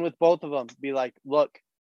sit down with both of them. Be like, look,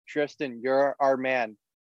 Tristan, you're our man.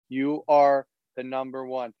 You are the number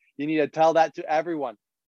one. You need to tell that to everyone,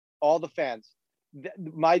 all the fans.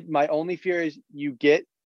 My only fear is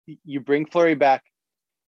you bring Fleury back.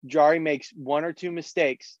 Jarry makes one or two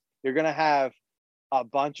mistakes. You're going to have a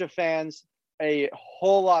bunch of fans, a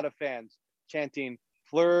whole lot of fans chanting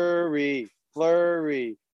Fleury,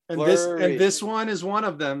 Fleury, Fleury. And this one is one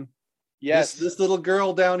of them. Yes. This little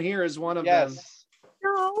girl down here is one of them.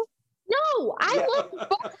 No, I love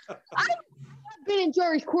both. I've been in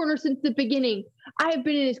Jarry's corner since the beginning. I have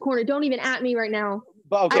been in his corner. Don't even at me right now.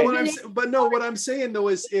 But okay. What I'm saying though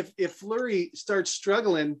is if Fleury starts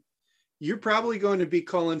struggling, you're probably going to be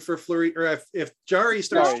calling for Fleury, or if Jarry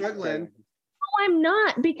starts struggling. No, I'm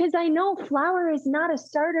not, because I know Flower is not a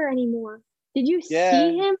starter anymore. Did you see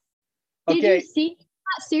him? Did you see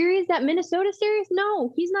that series, that Minnesota series?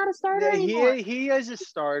 No, he's not a starter anymore. He is a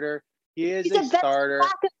starter. He's a starter.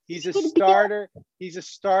 He's a starter. He's a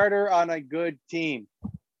starter on a good team.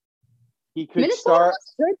 He could start.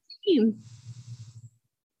 Was a good team.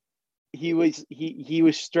 He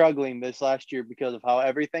was struggling this last year because of how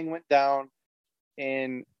everything went down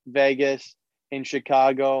in Vegas, in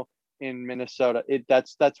Chicago, in Minnesota.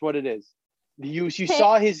 That's what it is. You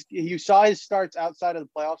saw his starts outside of the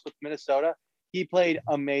playoffs with Minnesota. He played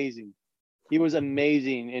amazing. He was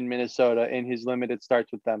amazing in Minnesota in his limited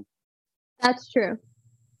starts with them. That's true.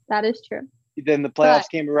 That is true. Then the playoffs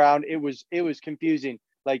came around. It was confusing.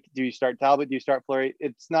 Like, do you start Talbot? Do you start Fleury?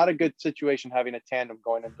 It's not a good situation having a tandem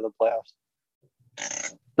going into the playoffs.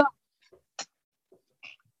 But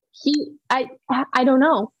I don't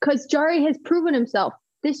know, because Jarry has proven himself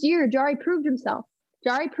this year. Jarry proved himself.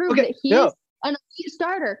 Jarry proved that he is an elite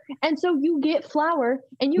starter, and so you get Flower,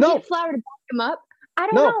 and you get Flower to back him up. I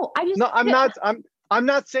don't know. I'm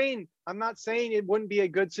not saying it wouldn't be a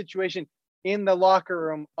good situation in the locker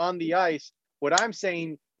room on the ice. What I'm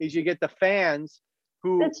saying is you get the fans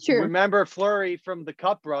who remember Fleury from the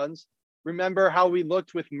cup runs, remember how we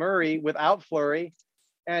looked with Murray without Fleury,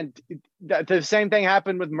 and the same thing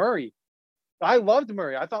happened with Murray. I loved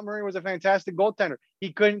Murray. I thought Murray was a fantastic goaltender.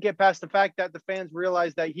 He couldn't get past the fact that the fans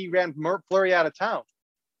realized that he ran Fleury out of town.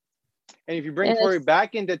 And if you bring Fleury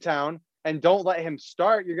back into town and don't let him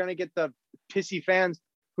start, you're going to get the pissy fans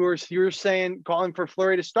who are calling for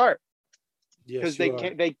Fleury to start. Because they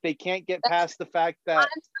can't get past the fact that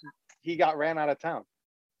he got ran out of town.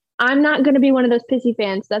 I'm not going to be one of those pissy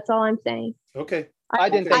fans. That's all I'm saying. Okay. I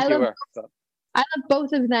didn't think you were. I love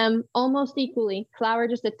both of them almost equally. Flower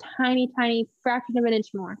just a tiny, tiny fraction of an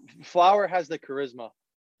inch more. Flower has the charisma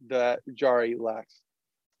that Jarry lacks.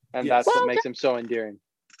 And that's what makes him so endearing.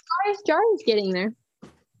 Jarry's getting there.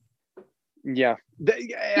 Yeah.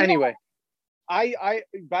 Anyway, I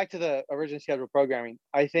back to the original schedule programming.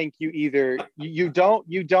 I think you don't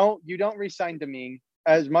re-sign Domingue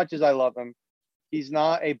as much as I love him. He's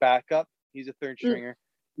not a backup. He's a third stringer.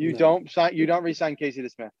 You don't re-sign Casey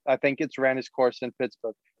DeSmith. I think it's ran his course in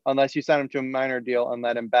Pittsburgh, unless you sign him to a minor deal and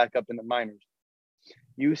let him back up in the minors.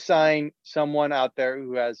 You sign someone out there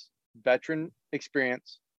who has veteran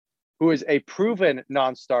experience, who is a proven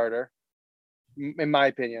non-starter, in my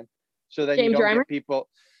opinion. So that you don't get people.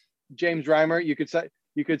 James Reimer, you could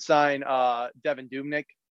sign Devin Dubnyk.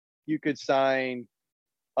 You could sign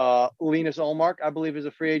Linus Ullmark, I believe, is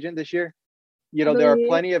a free agent this year. There are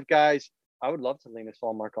plenty of guys. I would love to Linus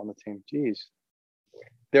Ullmark on the team. Jeez.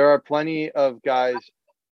 There are plenty of guys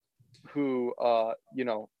who,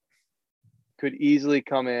 could easily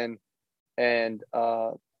come in and,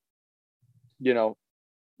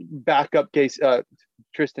 back up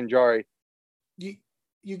Tristan Jarry.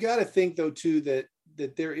 you got to think though too that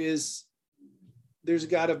there's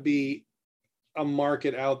got to be a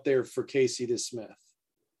market out there for Casey DeSmith.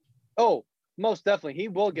 Oh, most definitely, he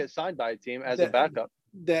will get signed by a team as a backup.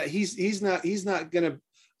 That he's not gonna.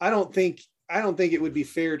 I don't think it would be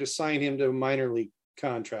fair to sign him to a minor league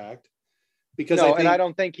contract because I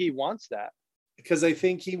don't think he wants that. Because I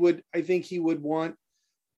think he would want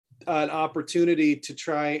an opportunity to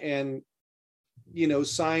try and,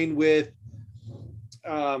 sign with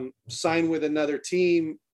another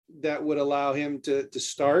team that would allow him to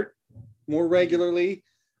start more regularly.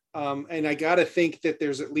 And I got to think that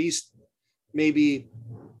there's at least maybe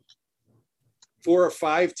 4 or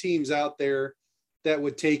 5 teams out there that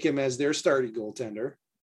would take him as their starting goaltender.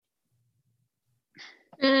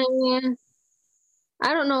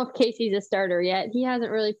 I don't know if Casey's a starter yet. He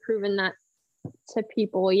hasn't really proven that to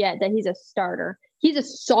people yet that he's a starter. He's a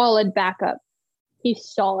solid backup.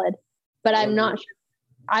 He's solid, but I'm not sure.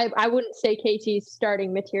 I wouldn't say Casey's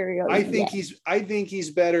starting material. I think he's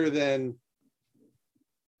better than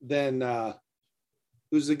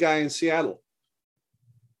who's the guy in Seattle?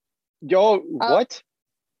 What?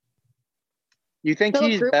 You think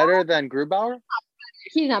he's better than Grubauer?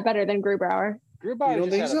 He's not better than Grubauer. Grubauer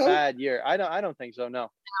just had a bad year. I don't think so. No,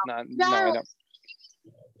 I don't.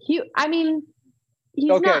 He's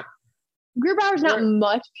okay. Not. Grubauer's not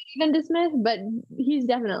much better than DeSmith, but he's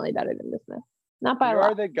definitely better than DeSmith. Not by a lot.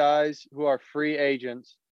 Here are the guys who are free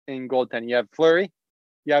agents in goaltending. You have Fleury.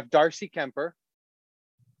 You have Darcy Kemper.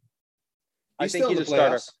 I think he's a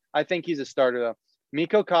starter. I think he's a starter, though.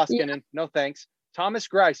 Mikko Koskinen, no thanks. Thomas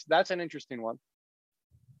Greiss, that's an interesting one.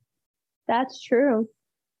 That's true.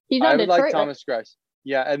 He's on I would Detroit, like Thomas Greiss.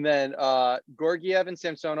 Yeah, and then Georgiev and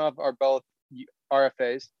Samsonov are both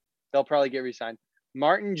RFAs. They'll probably get re-signed.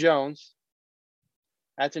 Martin Jones,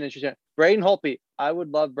 that's an interesting. Braden Holtby, I would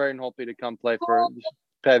love Braden Holtby to come play for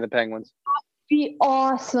the Penguins. Be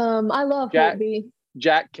awesome. I love Holtby.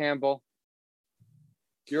 Jack Campbell.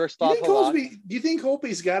 Do you think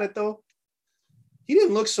Holtby's got it though? He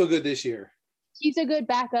didn't look so good this year. He's a good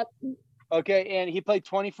backup. Okay, and he played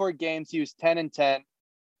 24 games. He was 10-10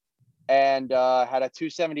 and had a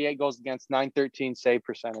 278 goals against, 913 save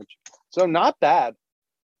percentage. So not bad.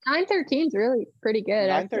 913 is really pretty good.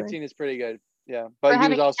 913 is pretty good. Yeah, but he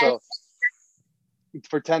was also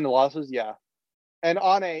for 10 losses. Yeah, and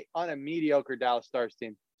on a mediocre Dallas Stars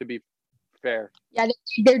team, to be fair. Yeah,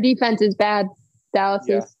 their defense is bad. Dallas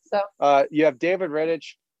is. So you have David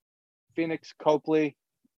Rittich, Phoenix Copley,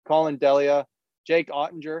 Colin Delia, Jake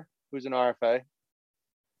Ottinger, who's an RFA.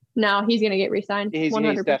 No, he's going to get re-signed. He's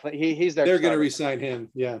definitely he's there. They're going to re-sign him.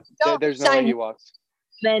 Yeah, there's no way he walks.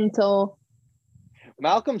 Mental.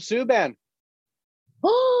 Malcolm Subban.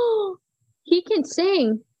 Oh, he can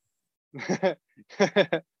sing.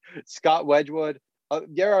 Scott Wedgwood.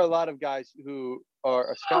 There are a lot of guys who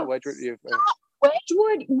are Scott Wedgwood.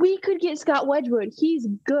 Wedgwood, we could get Scott Wedgwood. He's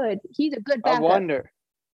good. He's a good backup. I wonder.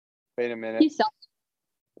 Wait a minute. He's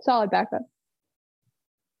solid backup.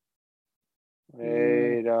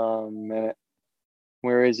 Wait a minute.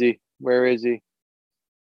 Where is he? Where is he?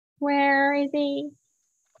 Where is he?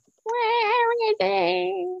 Where is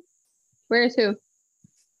he? Where's who?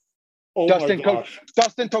 Oh Dustin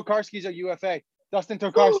Tokarski's a UFA. Dustin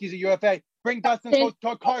Tokarski's a UFA. Bring Dustin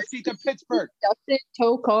Tokarski to Pittsburgh. Dustin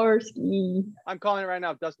Tokarski. I'm calling it right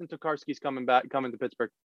now. Dustin Tokarski's coming to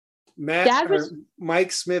Pittsburgh.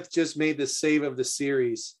 Mike Smith just made the save of the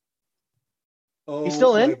series. Oh, he's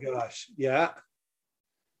still in? My gosh. Yeah.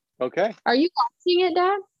 Okay. Are you watching it,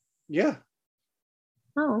 Dad? Yeah.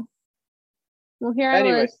 Oh. Well, here I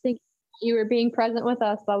was thinking you were being present with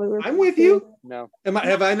us while we were. I'm with you. No.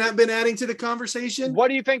 Have I not been adding to the conversation? What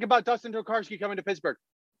do you think about Dustin Tokarski coming to Pittsburgh?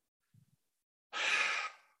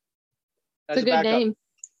 It's a good name.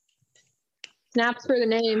 Snaps for the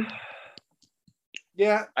name.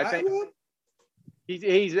 Yeah, I think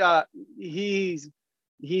he's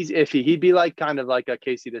iffy. He'd be like kind of like a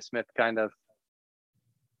Casey DeSmith kind of.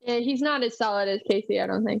 Yeah, he's not as solid as Casey. I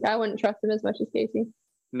don't think. I wouldn't trust him as much as Casey.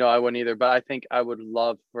 No, I wouldn't either. But I think I would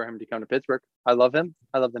love for him to come to Pittsburgh. I love him.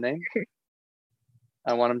 I love the name.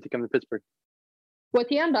 I want him to come to Pittsburgh. Was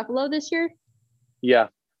he on Buffalo this year? Yeah.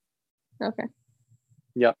 Okay.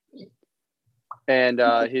 Yep. And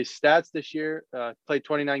his stats this year, played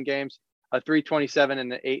 29 games, a 327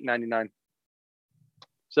 and an 899.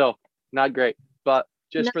 So not great, but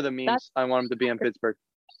just for the memes, I want him to be in Pittsburgh.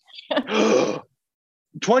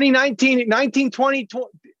 1920,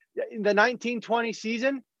 the 1920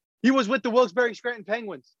 season, he was with the Wilkes-Barre Scranton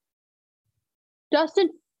Penguins. Justin,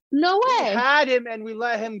 no way. We had him and we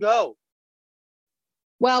let him go.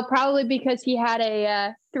 Well, probably because he had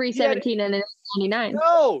a 317 and a 99.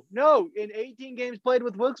 No. In 18 games played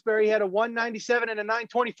with Wilkes-Barre, he had a 197 and a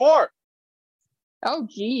 924. Oh,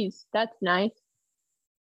 geez. That's nice.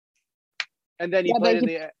 And then he played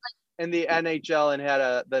in the NHL and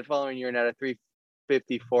had the following year and had a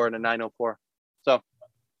 354 and a 904. So,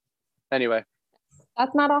 anyway.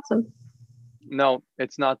 That's not awesome. No,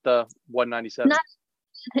 it's not the 197.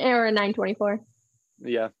 Or a 924.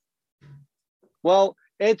 Yeah. Well,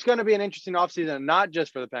 it's going to be an interesting offseason, not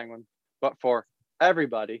just for the Penguins, but for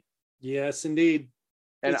everybody. Yes, indeed.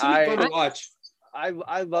 And it's fun to watch.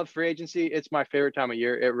 I love free agency. It's my favorite time of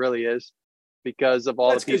year. It really is, because of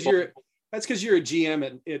all the people. That's because you're a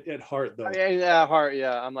GM at heart, though. Yeah, heart.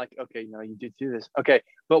 Yeah, I'm like, okay, no, you did do this. Okay,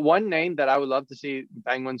 but one name that I would love to see the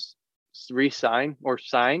Penguins re-sign or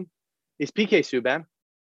sign is PK Subban.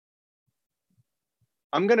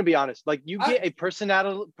 I'm gonna be honest. Like, you get a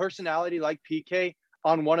personality like PK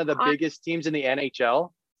on one of the biggest teams in the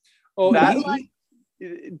NHL. Oh,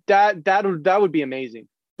 that would be amazing.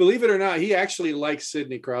 Believe it or not, he actually likes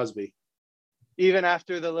Sidney Crosby. Even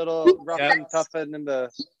after the little rough and tough and the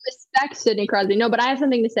respect Sidney Crosby. No, but I have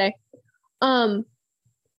something to say. I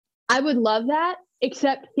would love that,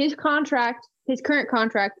 except his current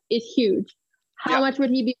contract is huge. How much would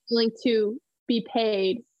he be willing to be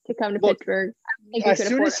paid to come to Pittsburgh? As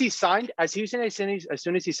soon as he signed that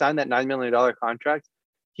 $9 million contract,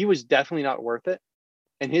 he was definitely not worth it.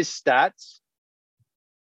 And his stats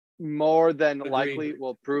more than likely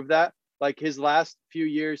will prove that. Like, his last few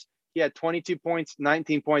years, he had 22 points,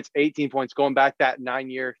 19 points, 18 points, going back that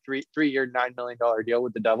 9-year, three-year, $9 million deal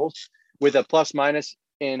with the Devils, with a plus minus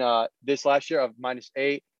in this last year of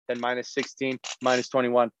 -8, then -16,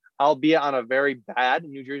 -21, albeit on a very bad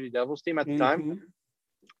New Jersey Devils team at the time.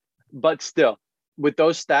 But still, with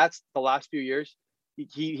those stats, the last few years,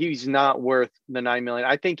 he's not worth the $9 million.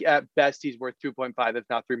 I think at best he's worth 2.5, if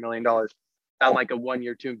not $3 million, on like a 1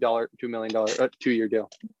 year, $2 million 2-year deal.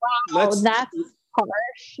 Wow, that's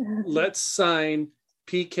harsh. Let's sign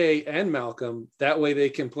PK and Malcolm. That way they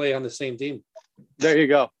can play on the same team. There you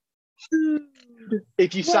go.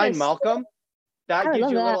 If you sign Malcolm, that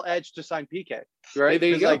gives you a little edge to sign PK, right?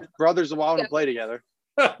 Because like brothers want to play together.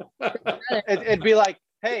 It'd be like,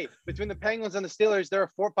 hey, between the Penguins and the Steelers, there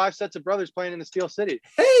are 4 or 5 sets of brothers playing in the Steel City.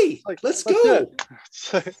 Hey, let's go.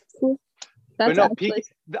 But no,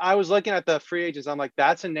 I was looking at the free agents. I'm like,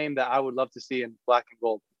 that's a name that I would love to see in black and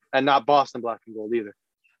gold, and not Boston black and gold either.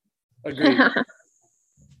 Agreed.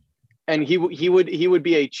 And he would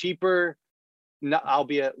be a cheaper,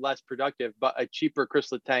 albeit less productive, but a cheaper Chris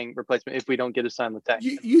Letang replacement if we don't get to sign Letang.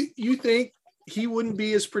 You think he wouldn't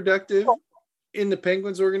be as productive in the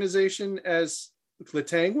Penguins organization as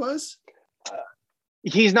Letang was?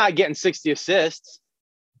 He's not getting 60 assists.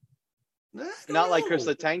 Not like Chris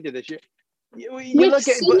Letang did this year.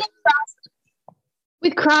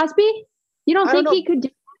 With Crosby, you don't think he could do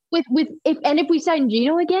if we sign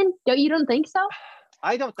Gino again? You don't think so?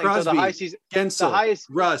 I don't think Crosby, so. The highest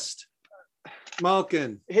Rust,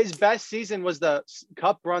 Malkin. His best season was the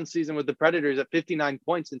Cup run season with the Predators at 59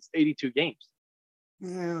 points in 82 games.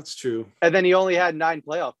 Yeah, that's true. And then he only had 9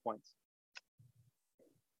 playoff points.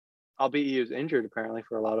 Albeit he was injured apparently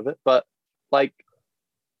for a lot of it, but like,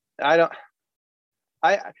 I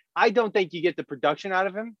don't think you get the production out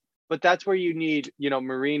of him, but that's where you need,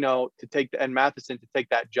 Marino and Matheson to take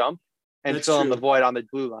that jump and fill in the void on the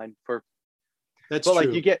blue line That's true.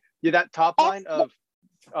 Like, you get that top line of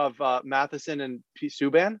Matheson and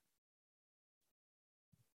Subban.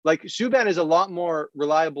 Like, Subban is a lot more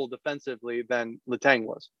reliable defensively than Letang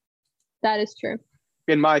was. That is true.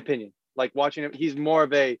 In my opinion. Like, watching him, he's more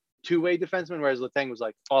of a two-way defenseman, whereas Letang was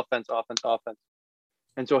like offense.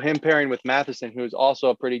 And so him pairing with Matheson, who's also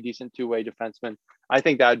a pretty decent two-way defenseman, I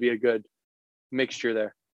think that would be a good mixture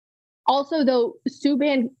there. Also, though,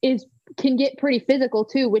 Subban can get pretty physical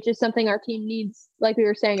too, which is something our team needs, like we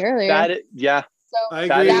were saying earlier. So I agree.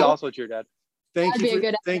 That is also true, Dad. Thank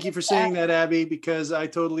you for saying that, Abby, because I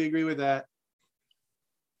totally agree with that.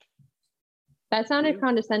 That sounded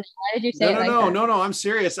condescending. Why did you say that? No, I'm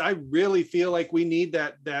serious. I really feel like we need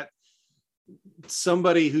that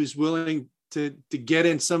somebody who's willing to get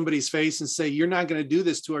in somebody's face and say, you're not going to do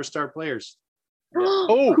this to our star players.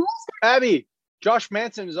 Oh, Abby, Josh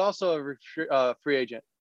Manson is also a free agent.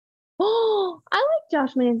 Oh, I like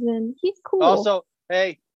Josh Manson. He's cool. Also,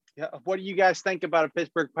 hey, what do you guys think about a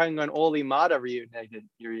Pittsburgh Penguin Ole Mata reunion?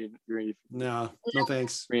 No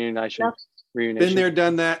thanks. Reunion. Been there,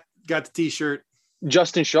 done that. Got the T-shirt.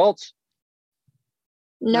 Justin Schultz.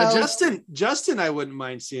 No, Justin, I wouldn't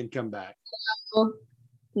mind seeing come back.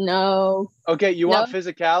 No. Okay, you want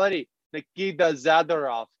physicality? Nikita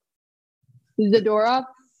Zadorov. Zadorov?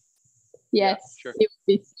 Yes. Yeah, sure.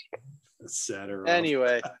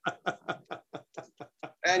 Zadorov.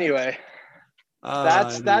 Anyway.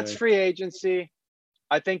 That's free agency.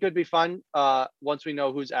 I think it would be fun once we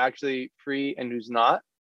know who's actually free and who's not.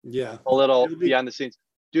 Yeah. A little behind the scenes.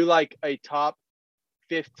 Do like a top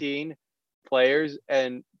 15 players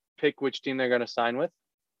and pick which team they're going to sign with.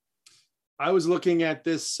 I was looking at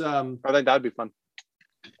this. I think that'd be fun.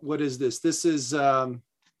 What is this? This is the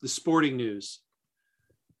Sporting News.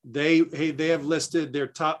 They have listed their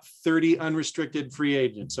top 30 unrestricted free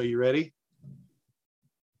agents. Are you ready?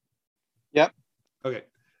 Yep. Okay.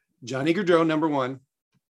 Johnny Gaudreau, number 1.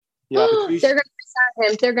 Yeah. They're going to resign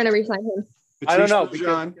him. They're going to resign him. I don't know.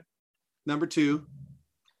 John, number 2.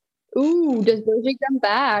 Ooh, does Bergie come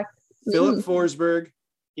back? Philip Forsberg.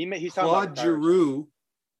 He's Claude Giroux.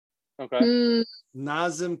 Okay.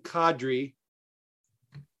 Nazem Kadri.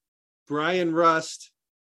 Brian Rust.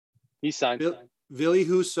 He signed. Ville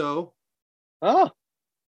Husso. Oh.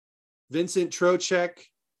 Vincent Trocheck.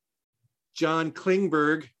 John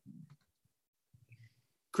Klingberg.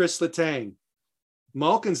 Chris Letang.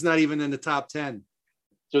 Malkin's not even in the top 10.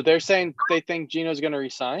 So they're saying they think Gino's going to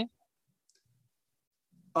resign?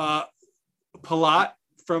 Palat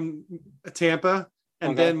from Tampa,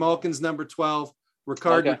 and then Malkin's number 12.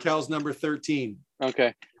 Ricard Raquel's number 13.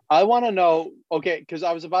 Okay. I want to know, because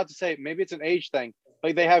I was about to say maybe it's an age thing.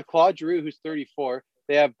 Like they have Claude Giroux, who's 34.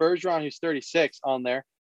 They have Bergeron, who's 36 on there.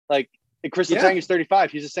 Like Chris Letang is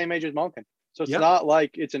 35. He's the same age as Malkin. So it's not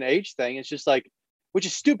like it's an age thing. It's just like, which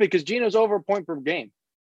is stupid because Gino's over a point per game.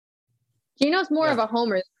 Gino's more of a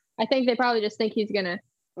homer. I think they probably just think he's going to.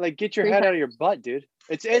 Like, get your head out of your butt, dude.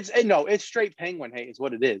 It's straight Penguin hate is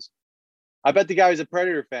what it is. I bet the guy was a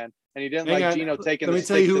Predator fan and he didn't Gino taking Let me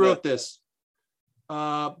tell you who wrote this.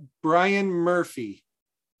 Brian Murphy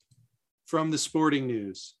from the Sporting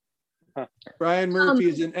News. Huh. Brian Murphy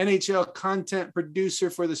is an NHL content producer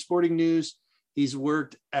for the Sporting News. He's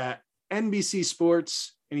worked at NBC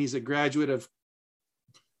Sports and he's a graduate of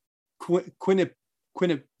Quinnipiac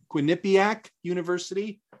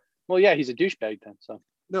University. Well, yeah, he's a douchebag then. So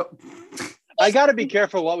no, I got to be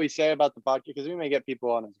careful what we say about the podcast because we may get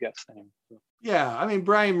people on as guests. Yeah, I mean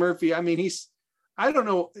Brian Murphy. I mean I don't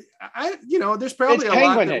know. There's probably it's a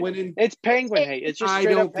lot that hate. Went in. It's Penguin hate. It's just I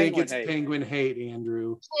don't think Penguin it's hate. Penguin hate,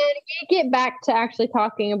 Andrew. Get back to actually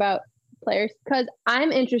talking about players because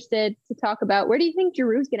I'm interested to talk about where do you think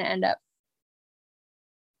Giroux's going to end up?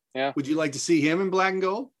 Yeah. Would you like to see him in black and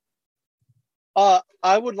gold?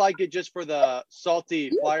 I would like it just for the salty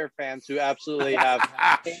Flyer fans who absolutely have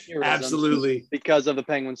absolutely because of the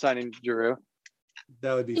Penguins signing Giroux.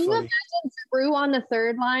 That would be funny. Can you imagine Giroux on the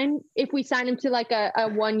third line if we sign him to like a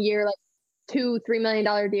 1 year, like $2-3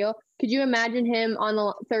 million deal? Could you imagine him on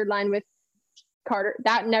the third line with Carter?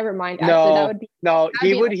 That never mind. Actually,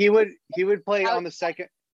 he would play on the second.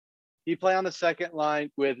 He'd play on the second line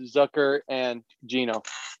with Zucker and Gino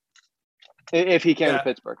if he came to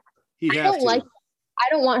Pittsburgh. I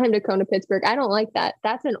don't want him to come to Pittsburgh. I don't like that.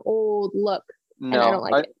 That's an old look. No, and I don't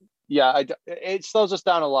like it. Yeah, it slows us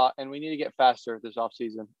down a lot, and we need to get faster this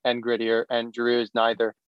offseason and grittier. And Giroux is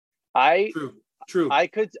neither. True. I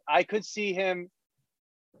could see him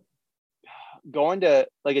going to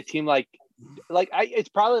like a team it's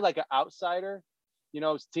probably like an outsider,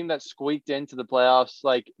 a team that squeaked into the playoffs,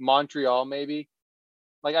 like Montreal maybe.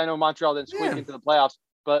 Like I know Montreal didn't squeak into the playoffs.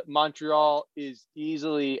 But Montreal is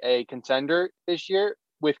easily a contender this year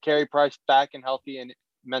with Carey Price back and healthy and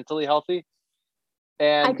mentally healthy.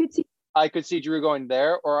 And I could see Giroux going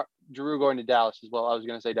there or Giroux going to Dallas as well. I was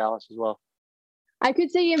going to say Dallas as well. I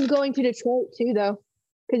could see him going to Detroit too, though,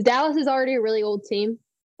 because Dallas is already a really old team,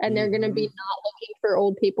 and they're going to be not looking for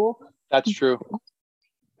old people. That's true.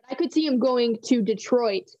 I could see him going to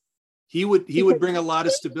Detroit. He would bring a lot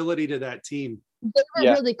of stability to that team. They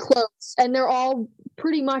were really close, and they're all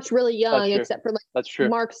pretty much really young, except for That's true.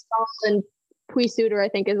 Mark Stahl and Puisuter, I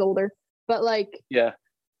think, is older. But I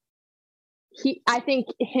think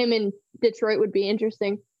him in Detroit would be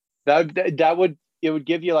interesting. It would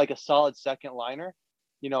give you like a solid second liner,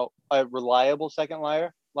 a reliable second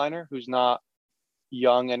liner who's not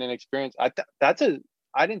young and inexperienced. I didn't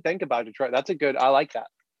think about Detroit. I like that.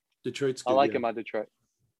 Detroit's good. I like him on Detroit.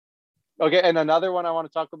 Okay, and another one I want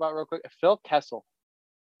to talk about real quick, Phil Kessel.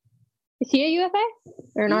 Is he a UFA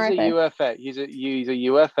or an RFA? He's a UFA. He's a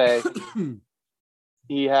UFA.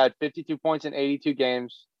 He had 52 points in 82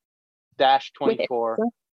 games, -24.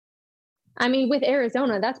 I mean, with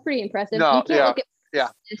Arizona, that's pretty impressive. No, you can't look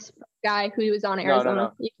at this guy who was on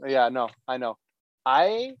Arizona. No. Yeah, no, I know.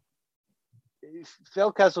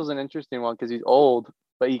 Phil Kessel's an interesting one because he's old,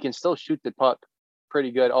 but he can still shoot the puck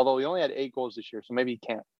pretty good. Although he only had 8 goals this year, so maybe he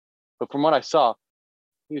can't. But from what I saw,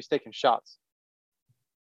 he was taking shots,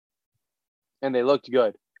 and they looked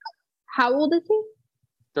good. How old is he?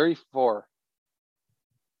 34.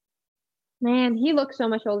 Man, he looks so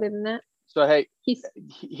much older than that. So hey,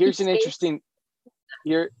 here's an interesting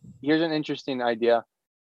idea.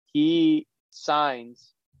 He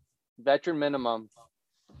signs veteran minimum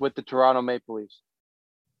with the Toronto Maple Leafs.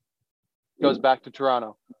 Goes back to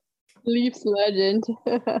Toronto. Leafs legend.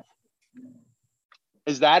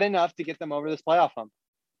 Is that enough to get them over this playoff hump?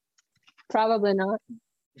 Probably not.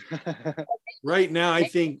 Right now, I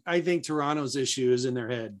think Toronto's issue is in their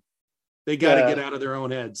head. They got to get out of their own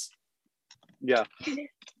heads. Yeah.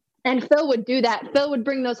 And Phil would do that. Phil would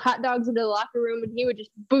bring those hot dogs into the locker room and he would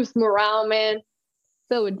just boost morale, man.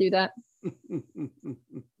 Phil would do that.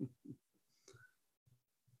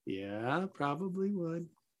 Yeah, probably would.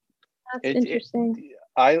 That's interesting.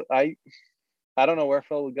 I don't know where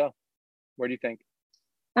Phil would go. Where do you think?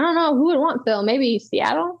 I don't know. Who would want Phil? Maybe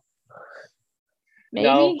Seattle? Maybe?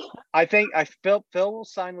 No, I think Phil will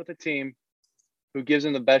sign with a team who gives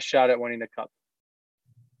him the best shot at winning the cup.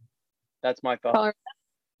 That's my thought. Colorado.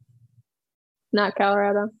 Not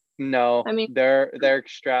Colorado. No, I mean they're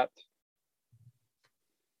strapped.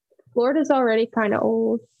 Florida's already kind of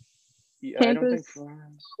old. Yeah, I don't think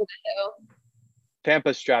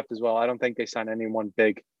Tampa's strapped as well. I don't think they sign anyone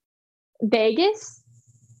big. Vegas?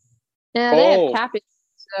 Yeah, they have cap,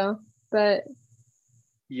 so but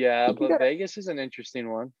yeah, but Vegas is an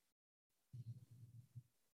interesting one.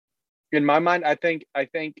 In my mind, I think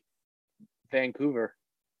Vancouver.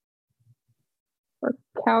 Or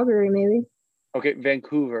Calgary, maybe. Okay,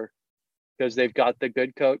 Vancouver, because they've got the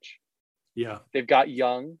good coach. Yeah. They've got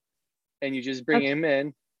Young, and you just bring him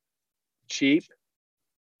in cheap,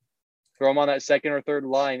 throw him on that second or third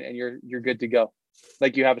line, and you're good to go.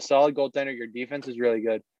 Like, you have a solid goaltender. Your defense is really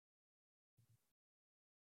good.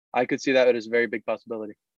 I could see that as a very big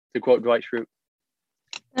possibility, to quote Dwight Schrute.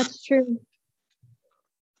 That's true.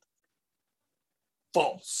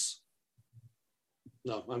 False.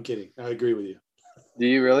 No, I'm kidding. I agree with you. Do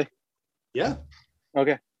you really? Yeah.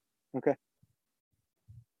 Okay.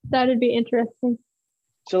 That'd be interesting.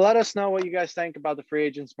 So let us know what you guys think about the free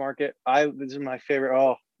agents market. This is my favorite.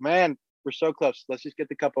 Oh man, we're so close. Let's just get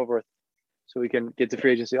the cup over with, so we can get to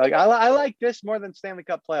free agency. Like I like this more than Stanley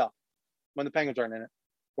Cup playoff when the Penguins aren't in it.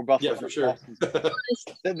 Or Buffalo. Yeah, for sure.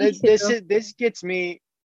 This gets me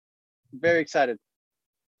very excited.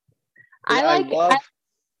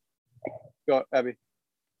 Go, Abby.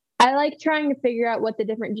 I like trying to figure out what the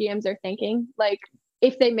different GMs are thinking. Like,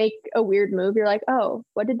 if they make a weird move, you're like, oh,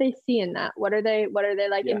 what did they see in that? What are they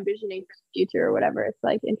like envisioning for the future or whatever? It's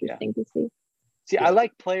like interesting to see. See, I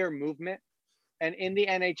like player movement, and in the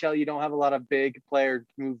NHL, you don't have a lot of big player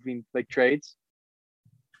moving like trades.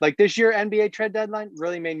 Like this year, NBA trade deadline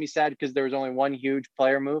really made me sad because there was only one huge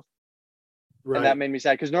player move, and that made me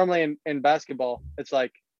sad because normally in basketball, it's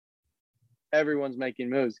like everyone's making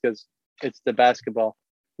moves because it's the basketball,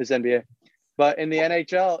 this NBA. But in the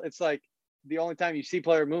NHL, it's like the only time you see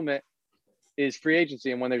player movement is free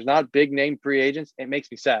agency. And when there's not big name free agents, it makes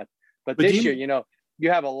me sad. But this year,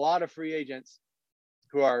 you have a lot of free agents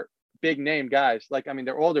who are big name guys. Like, I mean,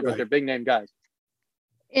 they're older, but they're big name guys.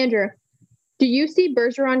 Andrew, do you see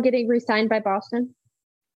Bergeron getting re-signed by Boston?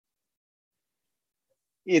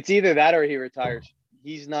 It's either that or he retires.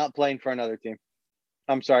 He's not playing for another team.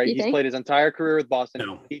 I'm sorry. He's played his entire career with Boston.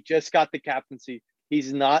 No. He just got the captaincy.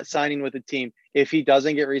 He's not signing with a team. If he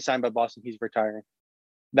doesn't get re-signed by Boston, he's retiring.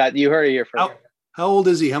 That you heard it here first. How old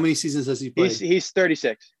is he? How many seasons has he played? He's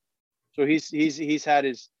 36. So he's had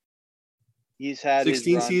his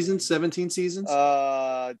 16 seasons, 17 seasons.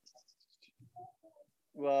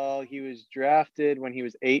 Well, he was drafted when he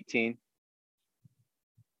was 18.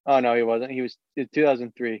 Oh no, he wasn't. He was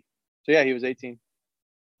 2003. So yeah, he was 18.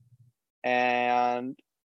 And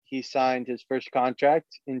he signed his first contract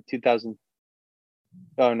in 2000.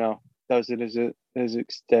 Oh no, that was his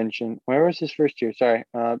extension. Where was his first year? Sorry,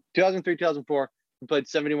 2003, 2004. He played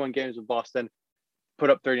 71 games with Boston,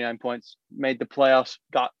 put up 39 points, made the playoffs,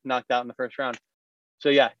 got knocked out in the first round. So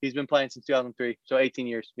yeah, he's been playing since 2003. So 18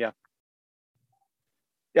 years. Yeah.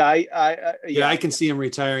 Yeah, I can see him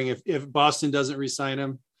retiring if Boston doesn't re-sign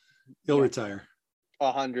him. He'll retire.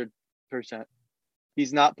 100%.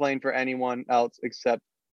 He's not playing for anyone else except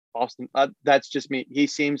Boston. That's just me. He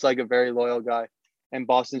seems like a very loyal guy, and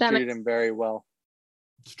Boston treated him very well.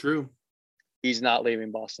 It's true. He's not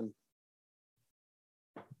leaving Boston.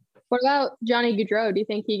 What about Johnny Gaudreau? Do you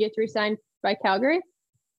think he gets re-signed by Calgary?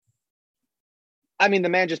 I mean, the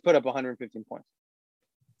man just put up 115 points.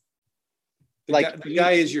 The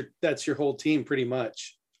guy is that's your whole team pretty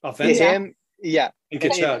much. Offensively. Him, yeah.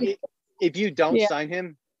 And if you don't sign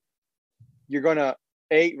him, you're gonna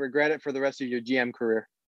regret it for the rest of your GM career.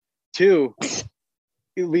 2,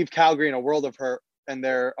 you leave Calgary in a world of hurt, and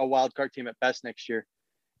they're a wild card team at best next year.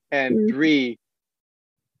 And 3,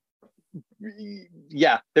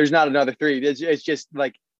 there's not another 3. It's just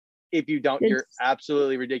like, if you don't, you're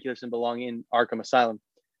absolutely ridiculous and belong in Arkham Asylum.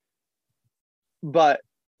 But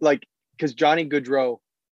like, because Johnny Gaudreau,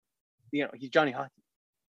 he's Johnny Hockey.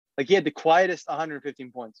 Like, he had the quietest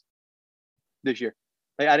 115 points this year.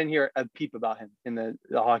 Like, I didn't hear a peep about him in the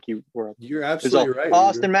hockey world. You're absolutely right.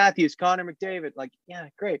 Austin Matthews, Connor McDavid. Like, yeah,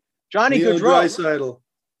 great. Johnny Gaudreau.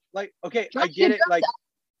 Like, okay, Johnny, I get it. Like,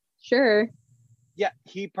 sure. Yeah,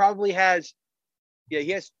 he probably has. Yeah,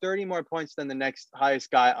 he has 30 more points than the next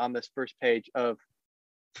highest guy on this first page of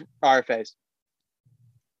RFAs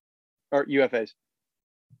or UFAs.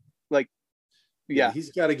 Like, yeah,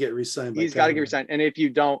 he's got to get re-signed. He's got to get re-signed, and if you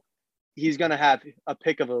don't, he's going to have a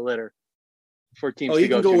pick of a litter for teams. He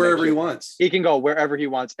can go wherever he wants. He can go wherever he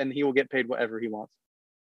wants, and he will get paid whatever he wants.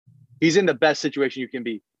 He's in the best situation you can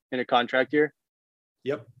be in a contract year.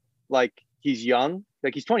 Yep. Like, he's young.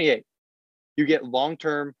 Like, he's 28. You get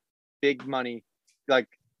long-term, big money. Like,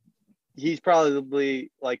 he's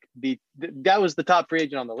probably like that was the top free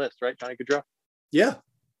agent on the list, right? Johnny Gaudreau? Yeah.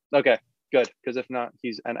 Okay, good. Because if not,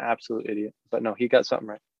 he's an absolute idiot. But no, he got something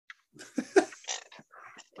right.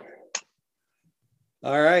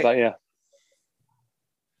 All right. But yeah.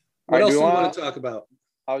 What else do you want to talk about?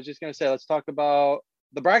 I was just going to say, let's talk about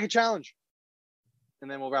the bracket challenge. And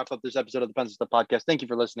then we'll wrap up this episode of the Pencil Stuff Podcast. Thank you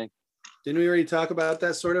for listening. Didn't we already talk about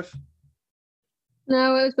that, sort of?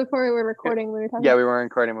 No, it was before we were recording. We were talking. Yeah, we weren't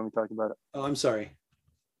recording when we talked about it. Oh, I'm sorry.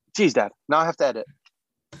 Jeez, Dad. Now I have to edit.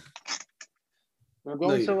 We're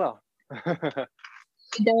going so well. They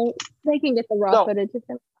can get the raw footage.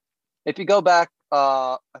 If you go back,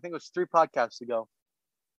 I think it was 4 podcasts ago.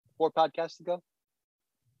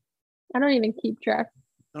 I don't even keep track.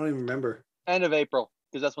 I don't even remember. End of April,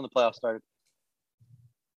 because that's when the playoffs started.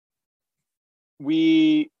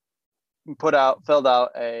 We filled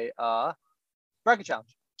out a bracket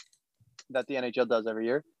challenge that the NHL does every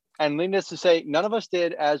year. And needless to say, none of us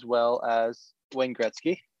did as well as Wayne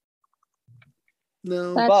Gretzky.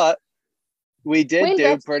 No. But we did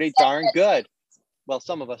do pretty darn good. Well,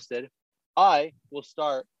 some of us did. I will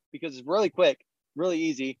start because it's really quick, really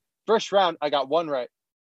easy. First round, I got 1 right.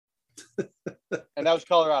 And that was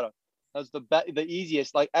Colorado. That was the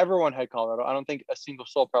easiest. Like, everyone had Colorado. I don't think a single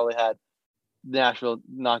soul probably had Nashville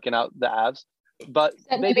knocking out the Avs. But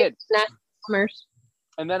they did.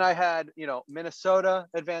 And then I had, Minnesota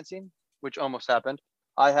advancing, which almost happened.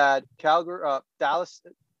 I had Calgary, Dallas.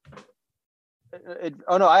 I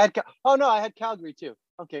had Calgary too.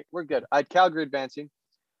 Okay, we're good. I had Calgary advancing.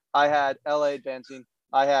 I had LA advancing.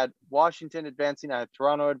 I had Washington advancing. I had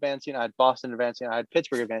Toronto advancing. I had Boston advancing. I had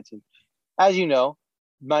Pittsburgh advancing. As you know,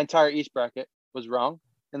 my entire East bracket was wrong.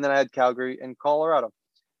 And then I had Calgary and Colorado.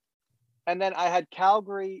 And then I had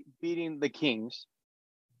Calgary beating the Kings,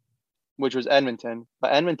 which was Edmonton,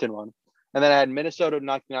 but Edmonton won. And then I had Minnesota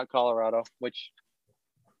knocking out Colorado, which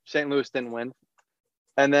St. Louis didn't win.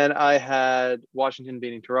 And then I had Washington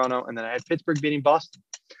beating Toronto, and then I had Pittsburgh beating Boston.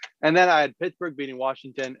 And then I had Pittsburgh beating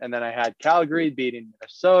Washington, and then I had Calgary beating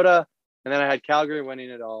Minnesota, and then I had Calgary winning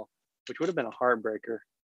it all, which would have been a heartbreaker.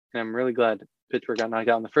 And I'm really glad Pittsburgh got knocked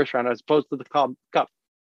out in the first round as opposed to the Cup.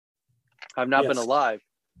 I've not been alive,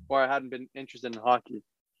 or I hadn't been interested in hockey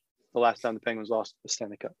the last time the Penguins lost the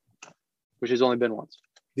Stanley Cup, which has only been once.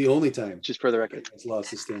 The only time. Just for the record. Penguins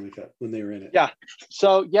lost the Stanley Cup when they were in it. Yeah.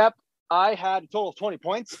 So, yep. I had a total of 20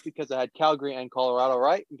 points because I had Calgary and Colorado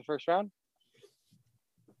right in the first round.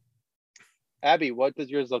 Abby, what does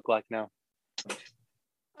yours look like now?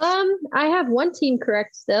 I have one team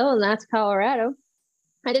correct still, and that's Colorado.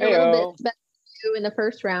 I did a little bit better than you in the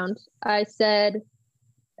first round. I said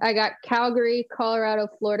I got Calgary, Colorado,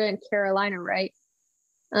 Florida, and Carolina right.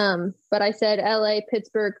 But I said LA,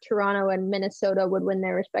 Pittsburgh, Toronto, and Minnesota would win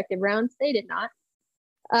their respective rounds. They did not.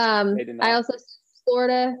 They did not. I also said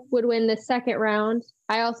Florida would win the second round.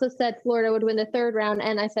 I also said Florida would win the third round,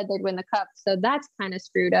 and I said they'd win the Cup. So that's kind of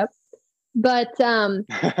screwed up. But I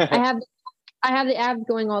have the Avs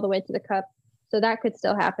going all the way to the Cup, so that could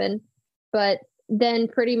still happen. But then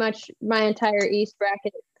pretty much my entire East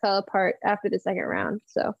bracket fell apart after the second round.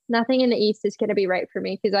 So nothing in the East is going to be right for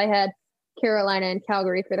me because I had Carolina and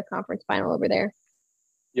Calgary for the conference final over there.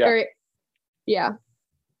 Yeah.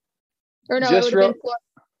 Or no, it would have been Florida.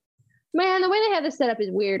 Man, the way they have this set up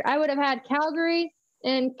is weird. I would have had Calgary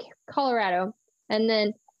and Colorado and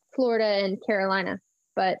then Florida and Carolina.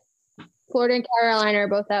 But Florida and Carolina are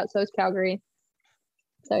both out, so is Calgary.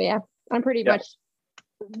 So yeah, I'm pretty much.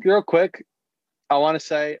 Real quick, I want to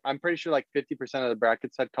say I'm pretty sure like 50% of the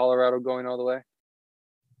brackets had Colorado going all the way.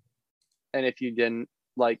 And if you didn't,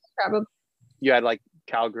 like, probably you had like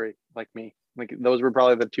Calgary, like me. Like those were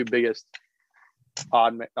probably the two biggest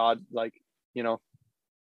odd, like, you know.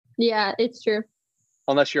 Yeah, it's true.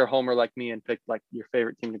 Unless you're a homer like me and picked like your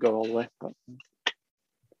favorite team to go all the way. But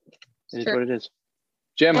it is what it is.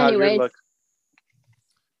 Jim, how did you look?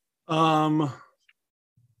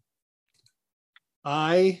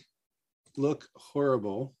 I look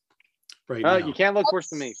horrible right now. You can't look worse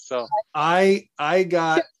than me. So I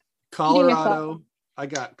got Colorado. I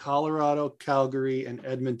got Colorado, Calgary, and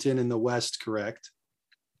Edmonton in the West correct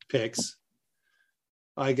picks.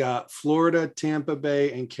 I got Florida, Tampa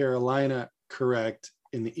Bay, and Carolina correct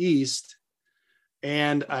in the East.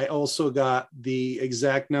 And I also got the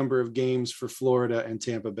exact number of games for Florida and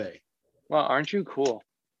Tampa Bay. Well, aren't you cool?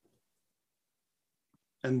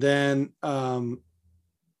 And then,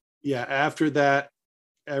 after that,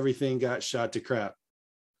 everything got shot to crap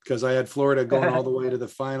because I had Florida going all the way to the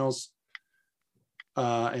finals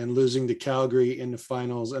and losing to Calgary in the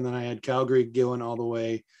finals. And then I had Calgary going all the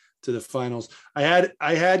way to the finals. I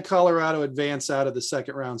had Colorado advance out of the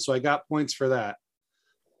second round, so I got points for that.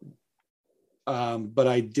 But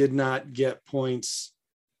I did not get points.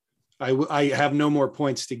 I have no more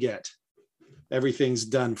points to get. Everything's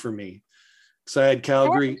done for me. So I had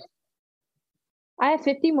Calgary. I have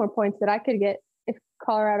 50 more points that I could get if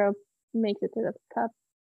Colorado makes it to the Cup.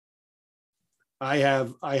 I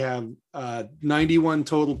have 91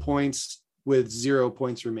 total points with 0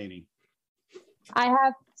 points remaining. I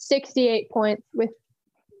have 68 points with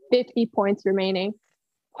 50 points remaining.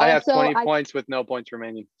 I have 20 points with no points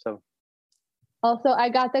remaining. So also, I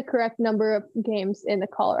got the correct number of games in the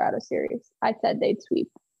Colorado series. I said they'd sweep,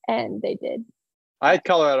 and they did. I had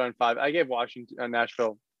Colorado in 5. I gave Washington,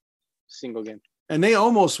 Nashville, single game. And they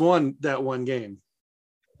almost won that one game.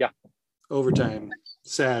 Yeah. Overtime.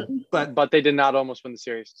 Sad. But they did not almost win the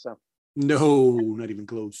series. So no, not even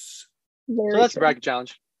close. So that's the bracket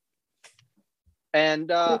challenge.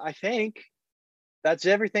 And I think that's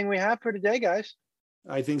everything we have for today, guys.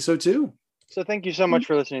 I think so too. So thank you so much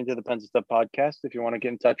for listening to the Pens and Stuff podcast. If you want to get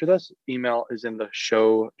in touch with us, email is in the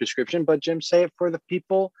show description. But Jim, say it for the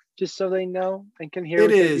people just so they know and can hear it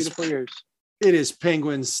with their beautiful ears. It is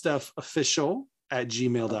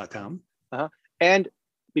penguinstuffofficial@gmail.com. And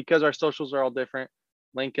because our socials are all different,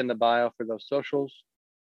 link in the bio for those socials.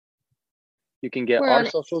 You can get our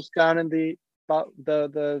socials down in the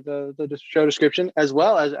show description, as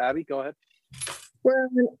well as Abby. Go ahead. We're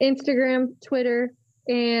on Instagram, Twitter,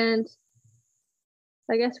 and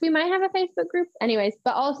I guess we might have a Facebook group. Anyways,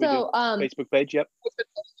 but also Facebook page. Yep.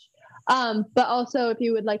 But also, if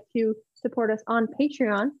you would like to support us on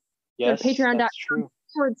Patreon, yes,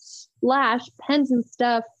 patreon.com/Pens and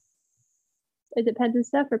Stuff. Is it Pens and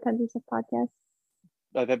Stuff or Pens and Stuff podcast?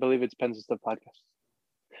 I believe it's Pens and Stuff podcast.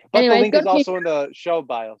 But anyways, the link is also in the show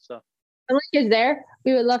bio. So the link is there.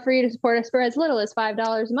 We would love for you to support us for as little as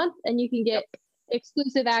 $5 a month, and you can get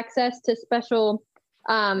exclusive access to special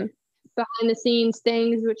behind the scenes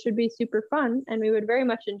things, which would be super fun, and we would very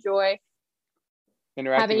much enjoy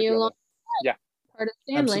having you along. Yeah, part of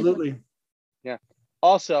the family. Absolutely. Yeah.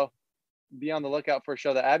 Also, be on the lookout for a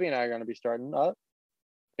show that Abby and I are going to be starting up.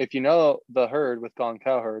 If you know The Herd with Colin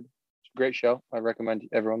Cowherd, it's a great show. I recommend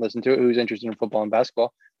everyone listen to it who's interested in football and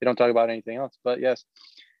basketball. They don't talk about anything else, but yes.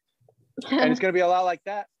 And it's going to be a lot like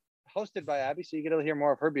that, hosted by Abby, so you get to hear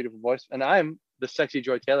more of her beautiful voice. And I'm the sexy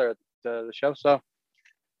Joy Taylor at the show. So,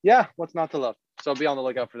 yeah, what's not to love? So be on the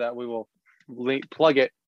lookout for that. We will plug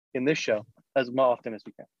it in this show as often as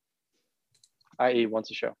we can, i.e. once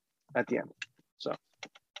a show at the end. So,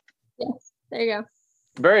 yes, there you go.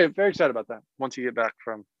 Very, very excited about that once you get back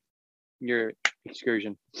from your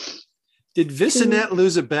excursion. Did Bissonnette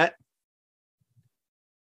lose a bet?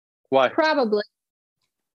 Why? Probably.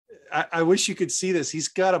 I wish you could see this. He's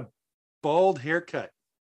got a bald haircut.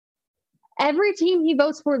 Every team he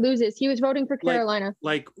votes for loses. He was voting for Carolina.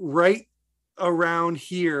 Like right around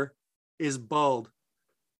here is bald.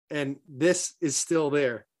 And this is still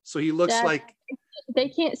there. So he looks like they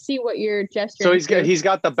can't see what you're gesturing. So he's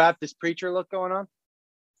got the Baptist preacher look going on?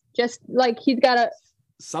 Just like he's got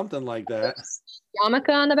something like that. Yarmulke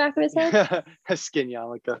on the back of his head? A skin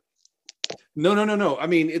yarmulke. No. I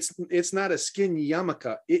mean, it's not a skin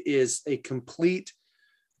yarmulke. It is a complete.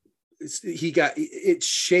 He got it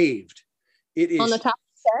shaved. It is on the top of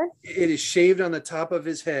his head. It is shaved on the top of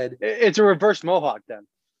his head. It's a reverse mohawk, then.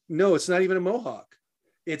 No, it's not even a mohawk.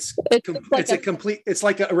 It's a complete. It's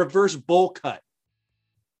like a reverse bowl cut.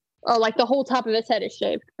 Oh, like the whole top of his head is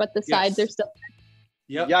shaved, but the sides are still.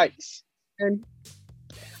 Yep. Yikes.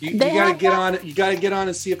 You gotta get on it. You gotta get on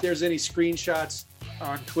and see if there's any screenshots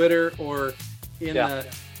on Twitter or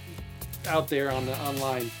out there on the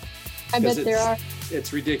online. I bet there are.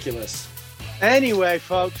 It's ridiculous. Anyway,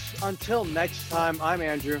 folks, until next time, I'm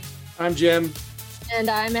Andrew. I'm Jim. And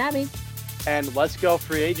I'm Abby. And let's go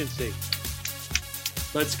free agency.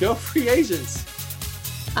 Let's go free agents.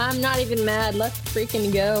 I'm not even mad. Let's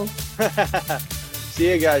freaking go.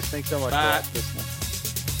 See you guys. Thanks so much. Bye.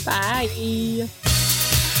 Bye.